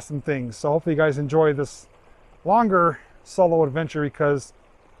eyes, awesome things. So hopefully you guys enjoy this longer solo adventure, because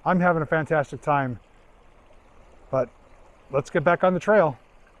I'm having a fantastic time. But let's get back on the trail.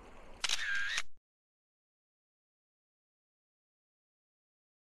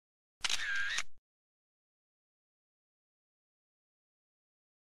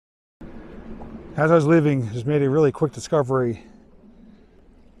 As I was leaving, just made a really quick discovery.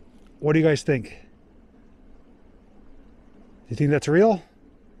 What do you guys think? Do you think that's real?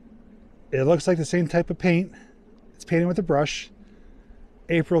 It looks like the same type of paint. It's painted with a brush.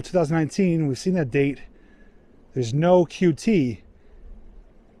 April 2019, we've seen that date. There's no QT,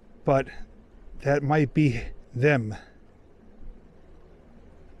 but that might be them.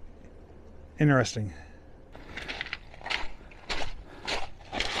 Interesting.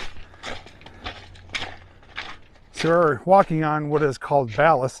 So we're walking on what is called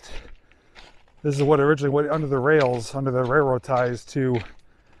ballast. This is what originally went under the rails, under the railroad ties, to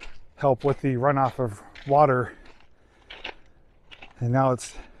help with the runoff of water. And now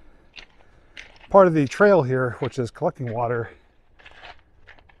it's part of the trail here, which is collecting water.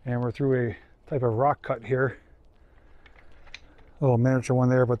 And we're through a type of rock cut here. A little miniature one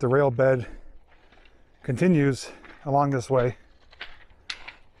there, but the rail bed continues along this way.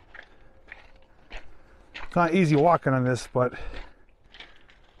 It's not easy walking on this, but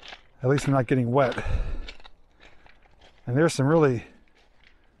at least I'm not getting wet. And there's some really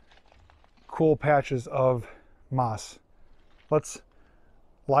cool patches of moss. Let's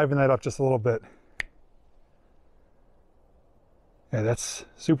liven that up just a little bit. Yeah, that's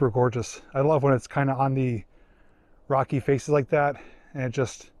super gorgeous. I love when it's kind of on the rocky faces like that, and it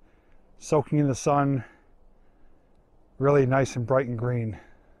just soaking in the sun. Really nice and bright and green.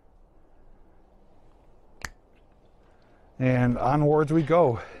 And onwards we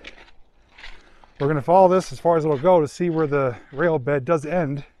go. We're going to follow this as far as it'll go to see where the rail bed does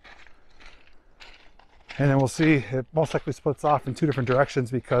end. And then we'll see, it most likely splits off in two different directions,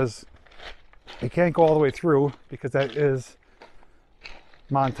 because it can't go all the way through, because that is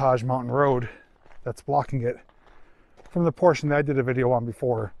Montage Mountain Road that's blocking it from the portion that I did a video on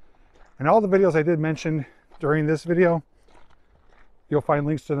before. And all the videos I did mention during this video, you'll find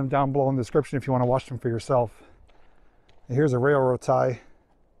links to them down below in the description if you want to watch them for yourself. And here's a railroad tie,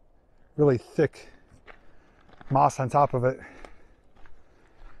 really thick moss on top of it.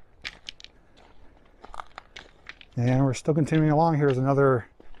 And we're still continuing along. Here's another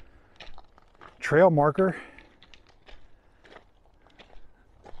trail marker.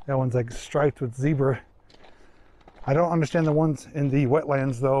 That one's like striped with zebra. I don't understand the ones in the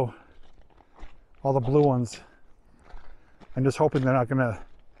wetlands though, all the blue ones. I'm just hoping they're not gonna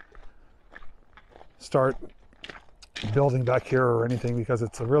start building back here or anything, because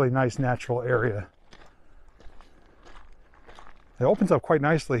it's a really nice natural area. It opens up quite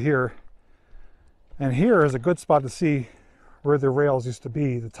nicely here. And here is a good spot to see where the rails used to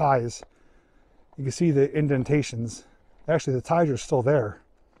be, the ties. You can see the indentations. Actually, the ties are still there.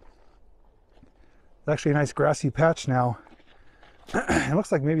 It's actually a nice grassy patch now It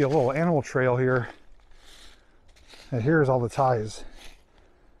looks like maybe a little animal trail here. And here's all the ties.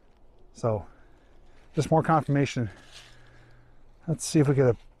 So, just more confirmation. Let's see if we get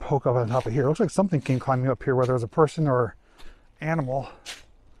a poke up on top of here. It looks like something came climbing up here, whether it was a person or animal.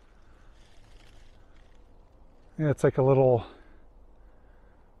 Yeah, it's like a little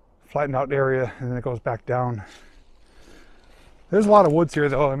flattened out area, and then it goes back down. There's a lot of woods here,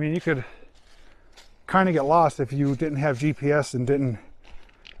 though. I mean, you could kind of get lost if you didn't have GPS and didn't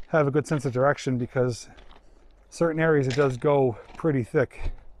have a good sense of direction, because certain areas it does go pretty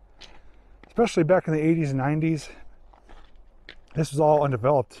thick. Especially back in the 80s and 90s. This was all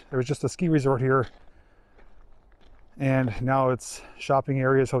undeveloped. There was just a ski resort here. And now it's shopping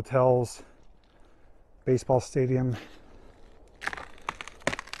areas, hotels, baseball stadium,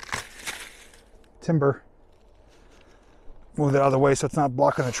 timber. Move that out of the way so it's not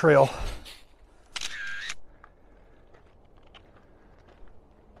blocking the trail.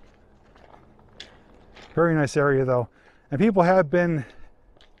 Very nice area though. And people have been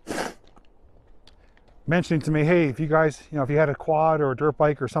mentioning to me, hey, if you guys, if you had a quad or a dirt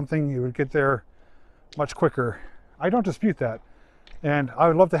bike or something, you would get there much quicker. I don't dispute that. And I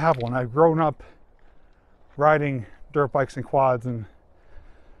would love to have one. I've grown up riding dirt bikes and quads and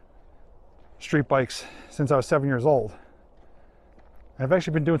street bikes since I was 7 years old. I've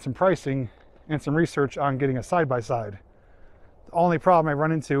actually been doing some pricing and some research on getting a side-by-side. The only problem I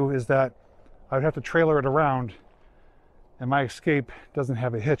run into is that I would have to trailer it around, and my Escape doesn't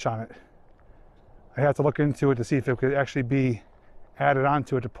have a hitch on it. I have to look into it to see if it could actually be added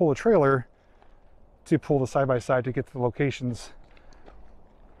onto it to pull a trailer to pull the side-by-side to get to the locations.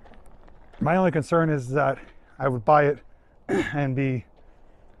 My only concern is that I would buy it and be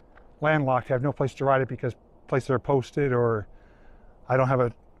landlocked, have no place to ride it because places are posted, or I don't have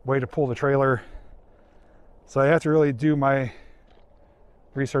a way to pull the trailer. So I have to really do my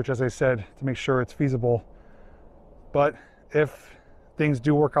research, as I said, to make sure it's feasible. But if things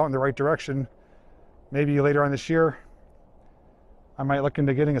do work out in the right direction, maybe later on this year, I might look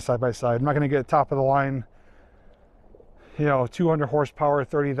into getting a side-by-side. I'm not going to get top of the line, 200 horsepower,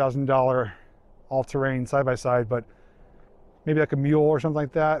 $30,000 all-terrain side-by-side, but maybe like a mule or something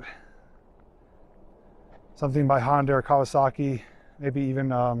like that. Something by Honda or Kawasaki. Maybe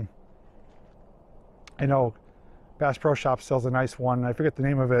even, I know Bass Pro Shop sells a nice one. I forget the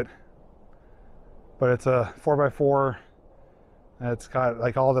name of it, but it's a 4x4, and it's got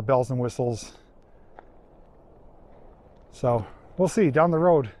like all the bells and whistles. So we'll see down the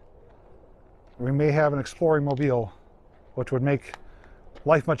road. We may have an exploring mobile, which would make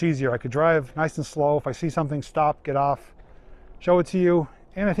life much easier. I could drive nice and slow. If I see something, stop, get off, show it to you.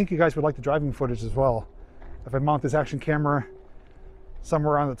 And I think you guys would like the driving footage as well. If I mount this action camera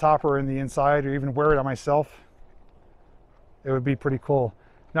somewhere on the top or in the inside, or even wear it on myself, it would be pretty cool.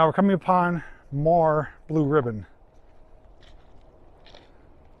 Now we're coming upon more blue ribbon.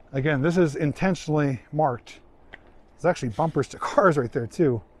 Again, this is intentionally marked. There's actually bumpers to cars right there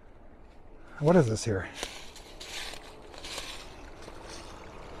too. What is this here?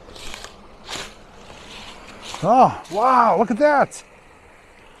 Oh, wow, look at that.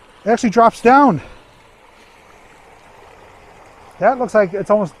 It actually drops down. That looks like it's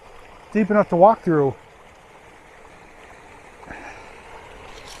almost deep enough to walk through.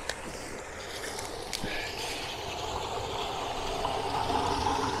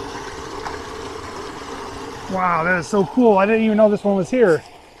 Wow, that is so cool. I didn't even know this one was here.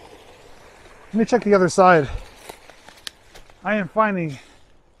 Let me check the other side. I am finding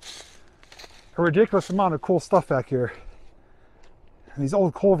a ridiculous amount of cool stuff back here. And these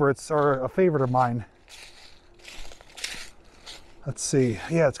old culverts are a favorite of mine. Let's see.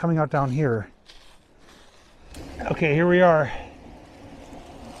 Yeah, it's coming out down here. Okay, here we are.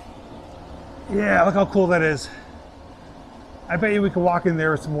 Yeah, look how cool that is. I bet you we could walk in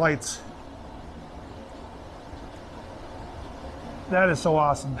there with some lights. That is so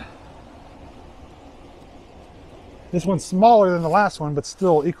awesome. This one's smaller than the last one, but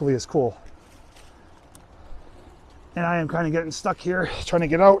still equally as cool. And I am kind of getting stuck here, trying to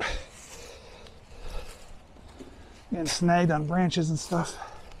get out. Getting snagged on branches and stuff.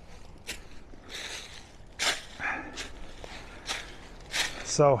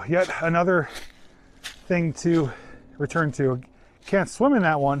 So yet another thing to return to. Can't swim in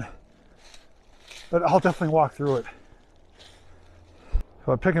that one, but I'll definitely walk through it.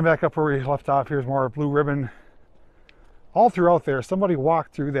 So picking back up where we left off, here's more blue ribbon. All throughout there, somebody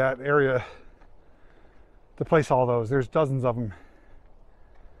walked through that area to place all those. There's dozens of them.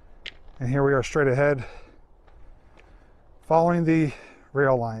 And here we are straight ahead, following the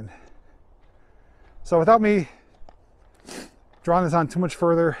rail line. So without me drawing this on too much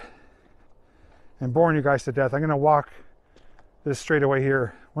further and boring you guys to death, I'm going to walk this straight away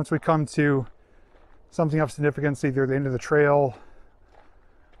here. Once we come to something of significance, either the end of the trail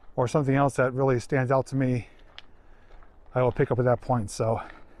or something else that really stands out to me, I will pick up at that point. So,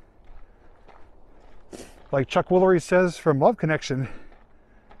 like Chuck Woolery says from Love Connection,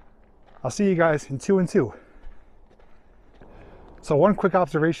 I'll see you guys in 2 and 2. So one quick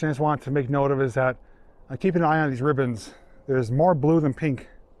observation I just want to make note of is that I'm keeping an eye on these ribbons. There's more blue than pink,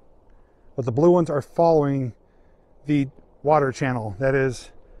 but the blue ones are following the water channel that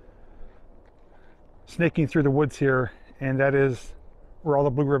is snaking through the woods here, and that is where all the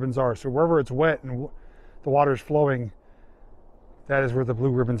blue ribbons are. So wherever it's wet and the water is flowing, that is where the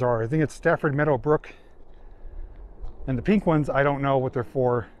blue ribbons are. I think it's Stafford Meadow Brook. And the pink ones, I don't know what they're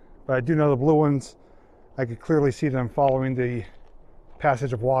for, but I do know the blue ones, I could clearly see them following the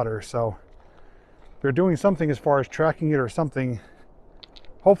passage of water. So they're doing something as far as tracking it or something.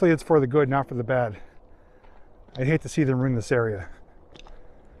 Hopefully it's for the good, not for the bad. I'd hate to see them ruin this area.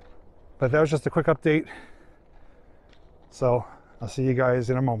 But that was just a quick update. So I'll see you guys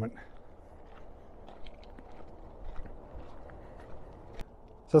in a moment.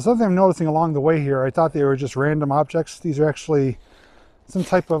 So something I'm noticing along the way here, I thought they were just random objects. These are actually some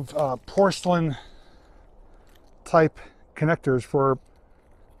type of porcelain type connectors for,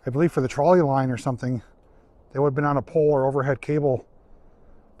 I believe, for the trolley line or something. They would have been on a pole or overhead cable,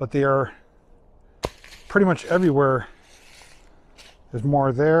 but they are pretty much everywhere. There's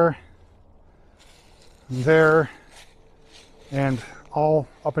more there, and all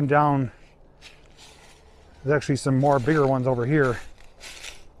up and down. There's actually some more bigger ones over here.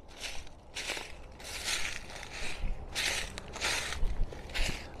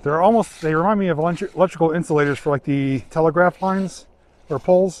 They remind me of electrical insulators for like the telegraph lines or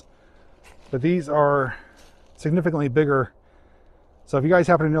poles, but these are significantly bigger. So if you guys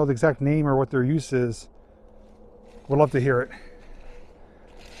happen to know the exact name or what their use is, would love to hear it.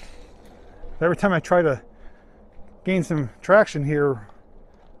 Every time I try to gain some traction here,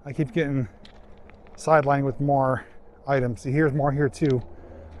 I keep getting sidelined with more items. See, here's more here too.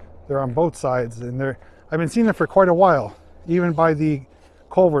 They're on both sides, and I've been seeing them for quite a while, even by the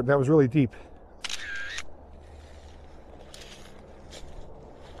culvert that was really deep.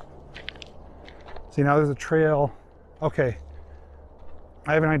 See, now there's a trail. Okay,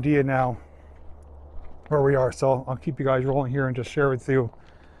 I have an idea now where we are, so I'll keep you guys rolling here and just share with you.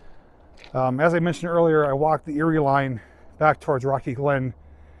 As I mentioned earlier, I walked the Erie line back towards Rocky Glen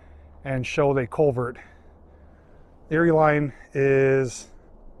and showed a culvert. The Erie line is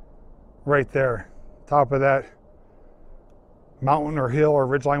right there, top of that mountain or hill or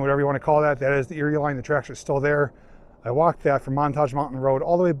ridge line, whatever you want to call that. That is the Erie line. The tracks are still there. I walked that from Montage Mountain Road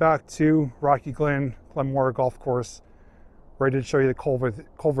all the way back to Rocky Glen, Glenmore Golf Course, where I did show you the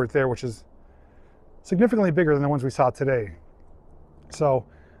culvert there, which is significantly bigger than the ones we saw today. So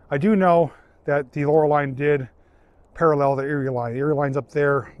I do know that the lower line did parallel the Erie line. The Erie line's up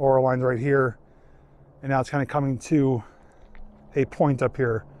there, lower line's right here, and now it's kind of coming to a point up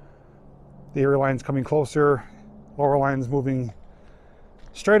here. The Erie line's coming closer, lower line's moving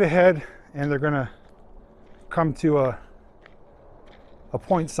straight ahead, and they're gonna come to a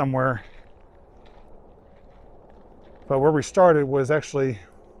point somewhere. But where we started was actually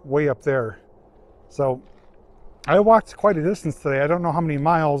way up there. So I walked quite a distance today. I don't know how many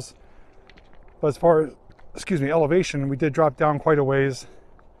miles, but as far as, elevation, we did drop down quite a ways.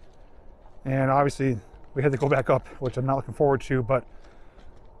 And obviously we had to go back up, which I'm not looking forward to, but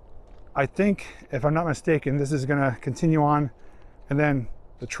I think, if I'm not mistaken, this is gonna continue on, and then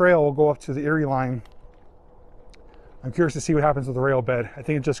the trail will go up to the Erie line. I'm curious to see what happens with the rail bed. I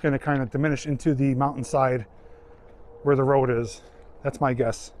think it's just gonna kind of diminish into the mountainside where the road is. That's my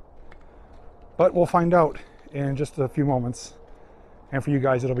guess. But we'll find out in just a few moments. And for you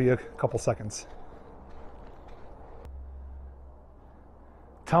guys, it'll be a couple seconds.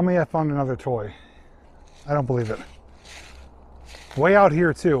 Tell me I found another toy. I don't believe it. Way out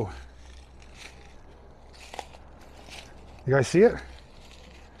here too. You guys see it?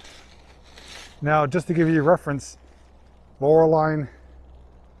 Now, just to give you a reference, lower line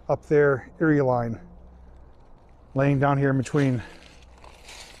up there, Erie line, laying down here in between.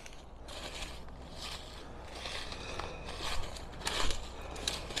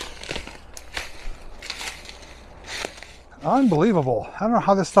 Unbelievable. I don't know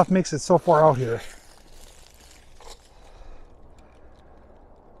how this stuff makes it so far out here.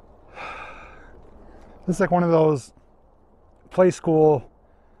 This is like one of those play school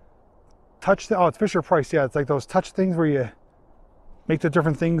touch, oh, it's Fisher Price. Yeah, it's like those touch things where you make the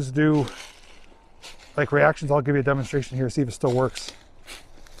different things do like reactions, I'll give you a demonstration here, see if it still works.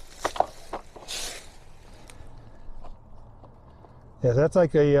 Yeah, that's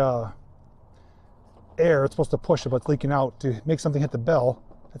like a air. It's supposed to push it, but it's leaking out to make something hit the bell.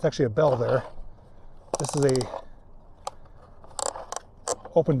 That's actually a bell there. This is a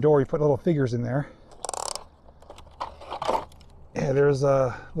open door. You put little figures in there. Yeah, there's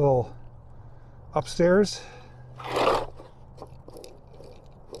a little upstairs.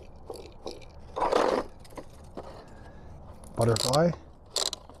 Butterfly.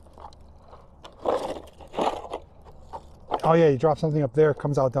 Oh yeah, you drop something up there, it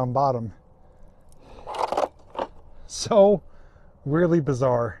comes out down bottom. So really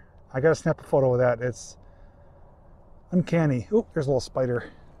bizarre. I gotta snap a photo of that. It's uncanny. Oop, there's a little spider.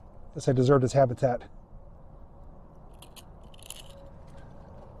 Guess I deserved its habitat.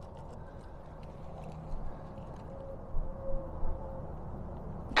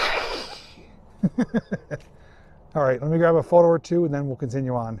 All right, let me grab a photo or two and then we'll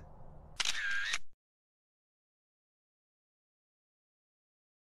continue on.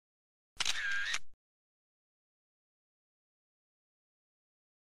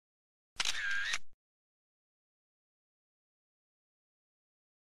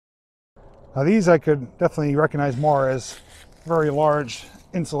 Now these I could definitely recognize more as very large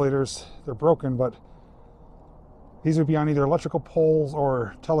insulators. They're broken, but these would be on either electrical poles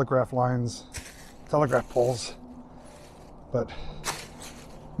or telegraph lines, telegraph poles. But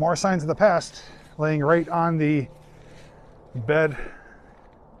more signs of the past, laying right on the bed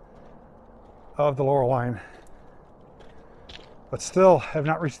of the lower line. But still have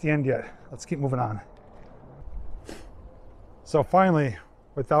not reached the end yet. Let's keep moving on. So finally,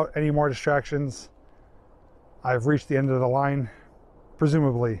 without any more distractions, I've reached the end of the line,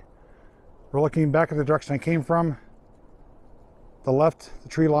 presumably. We're looking back at the direction I came from. The left, the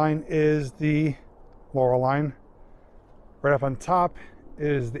tree line, is the lower line. Right up on top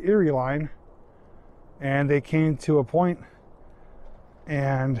is the Erie line. And they came to a point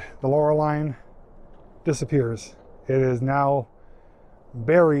and the lower line disappears. It is now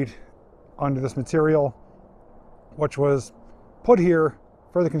buried under this material, which was put here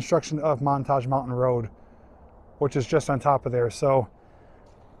for the construction of Montage Mountain Road, which is just on top of there. So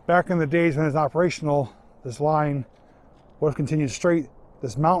back in the days when it was operational, this line would have continued straight.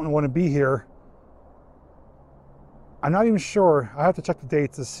 This mountain wouldn't be here. I'm not even sure. I have to check the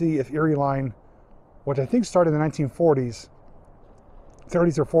dates to see if Erie line, which I think started in the 1940s,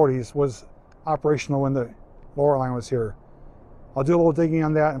 30s or 40s, was operational when the lower line was here. I'll do a little digging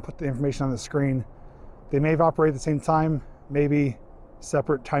on that and put the information on the screen. They may have operated at the same time, maybe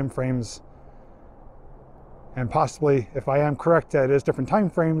separate time frames. And possibly, if I am correct that it is different time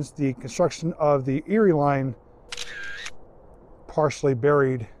frames, the construction of the Erie line partially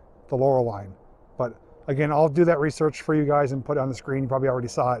buried the lower line. But again, I'll do that research for you guys and put it on the screen. You probably already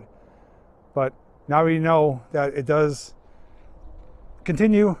saw it. But now we know that it does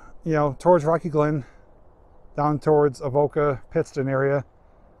continue, towards Rocky Glen, down towards Avoca, Pittston area,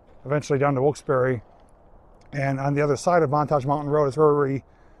 eventually down to Wilkes-Barre. And on the other side of Montage Mountain Road is where we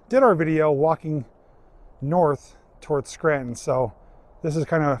did our video walking north towards Scranton. So this is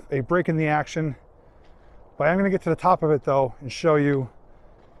kind of a break in the action. But I'm going to get to the top of it though and show you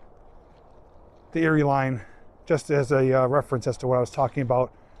the Erie line just as a reference as to what I was talking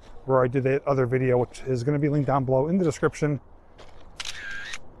about where I did the other video, which is going to be linked down below in the description.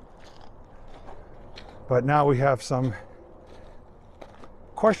 But now we have some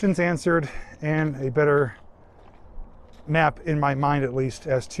questions answered and a better map in my mind, at least,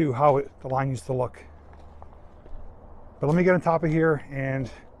 as to how the line used to look. But let me get on top of here and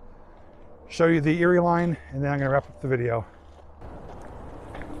show you the Erie line, and then I'm going to wrap up the video.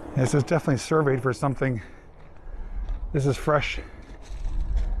 This is definitely surveyed for something. This is fresh.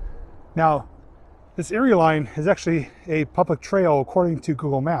 Now, this Erie line is actually a public trail according to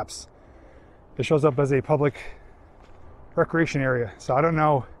Google Maps. It shows up as a public recreation area. So I don't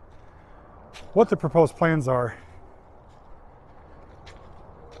know what the proposed plans are.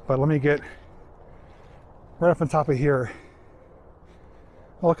 But let me get right up on top of here.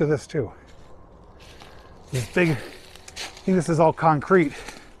 Oh, look at this too. This big, I think this is all concrete.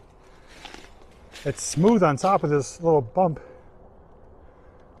 It's smooth on top of this little bump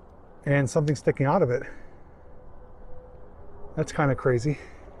and something sticking out of it. That's kind of crazy.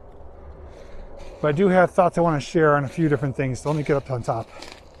 But I do have thoughts I want to share on a few different things. So let me get up on top.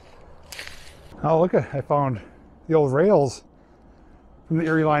 Oh, look at, I found the old rails from the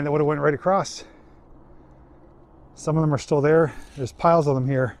Erie line that would have went right across. Some of them are still there. There's piles of them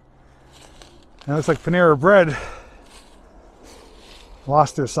here. And it looks like Panera Bread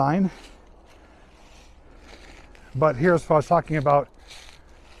lost their sign. But here's what I was talking about.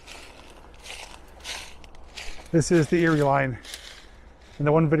 This is the Erie line. In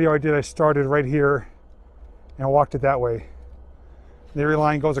the one video I did, I started right here and I walked it that way. The Erie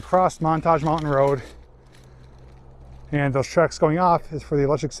line goes across Montage Mountain Road, and those tracks going off is for the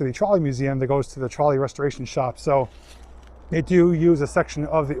Electric City Trolley Museum that goes to the trolley restoration shop. So they do use a section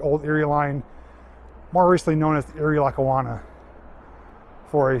of the old Erie line, more recently known as the Erie Lackawanna,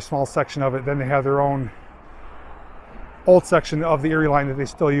 for a small section of it. Then they have their own old section of the Erie line that they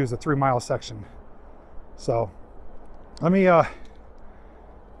still use, a 3-mile section. So let me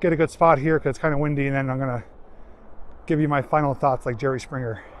get a good spot here because it's kind of windy, and then I'm gonna give you my final thoughts like Jerry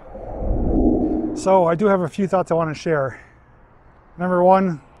Springer. So I do have a few thoughts I want to share. Number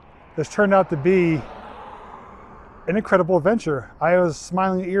one, this turned out to be an incredible adventure. I was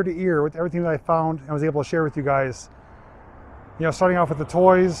smiling ear to ear with everything that I found and was able to share with you guys. You know, starting off with the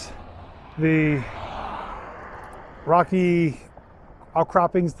toys, the rocky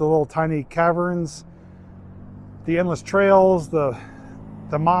outcroppings, the little tiny caverns, the endless trails, the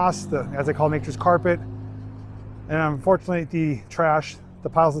moss, as they call nature's carpet, and unfortunately the trash, the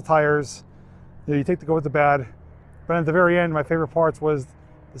piles of tires that you take the good with the bad. But at the very end, my favorite parts was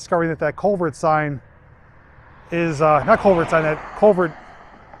discovering that that culvert sign is, not culvert sign, that culvert,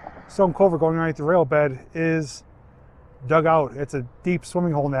 stone culvert going underneath the rail bed is dug out. It's a deep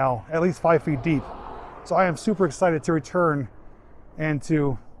swimming hole now, at least 5 feet deep. So I am super excited to return and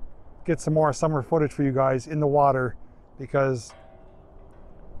to get some more summer footage for you guys in the water, because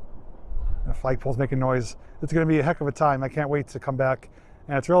the flagpole's making noise. It's going to be a heck of a time. I can't wait to come back.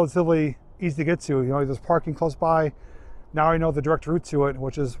 And it's relatively easy to get to. You know, there's parking close by. Now I know the direct route to it,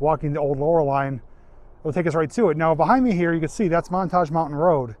 which is walking the old Laurel line. It'll take us right to it. Now behind me here, you can see that's Montage Mountain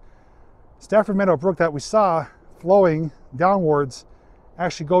Road. Stafford Meadow Brook that we saw flowing downwards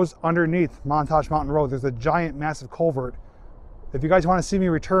actually goes underneath Montage Mountain Road. There's a giant, massive culvert. If you guys want to see me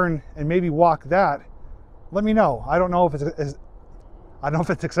return and maybe walk that, let me know. I don't know if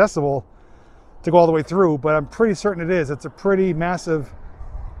it's accessible to go all the way through, but I'm pretty certain it is. It's a pretty massive,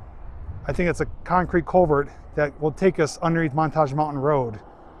 I think it's a concrete culvert that will take us underneath Montage Mountain Road.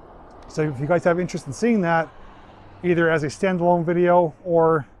 So if you guys have interest in seeing that, either as a standalone video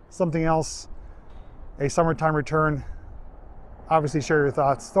or something else, a summertime return, obviously share your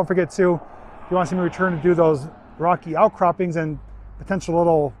thoughts. Don't forget to, if you want to see me return to do those rocky outcroppings and potential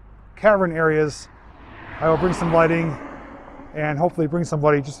little cavern areas, I will bring some lighting and hopefully bring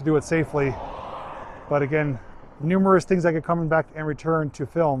somebody just to do it safely. But again, numerous things I could come back and return to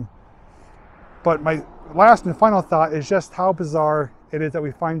film. But my last and final thought is just how bizarre it is that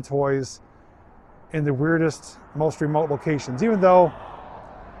we find toys in the weirdest, most remote locations. Even though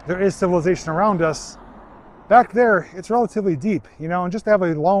there is civilization around us, back there it's relatively deep, you know, and just to have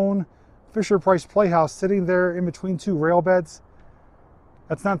a lone Fisher-Price playhouse sitting there in between two rail beds,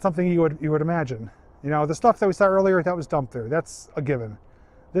 that's not something you would imagine. You know, the stuff that we saw earlier, that was dumped there. That's a given.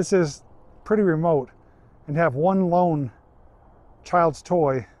 This is pretty remote, and to have one lone child's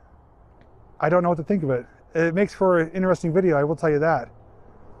toy, I don't know what to think of it. It makes for an interesting video, I will tell you that.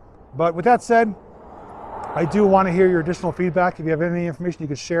 But with that said, I do want to hear your additional feedback. If you have any information you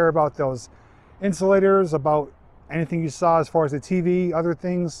could share about those insulators, about anything you saw as far as the TV, other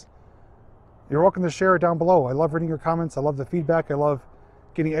things, you're welcome to share it down below. I love reading your comments. I love the feedback. I love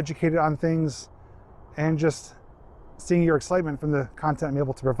getting educated on things and just seeing your excitement from the content I'm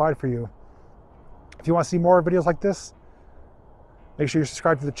able to provide for you. If you want to see more videos like this, make sure you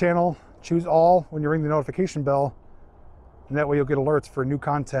subscribe to the channel. Choose all when you ring the notification bell, and that way you'll get alerts for new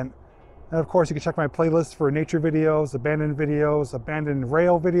content. And of course, you can check my playlist for nature videos, abandoned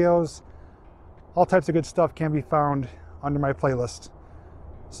rail videos. All types of good stuff can be found under my playlist.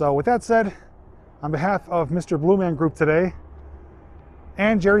 So with that said, on behalf of Mr. Blue Man Group today,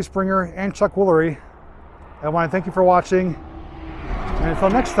 and Jerry Springer and Chuck Woolery, I want to thank you for watching. And until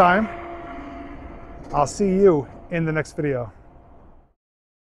next time, I'll see you in the next video.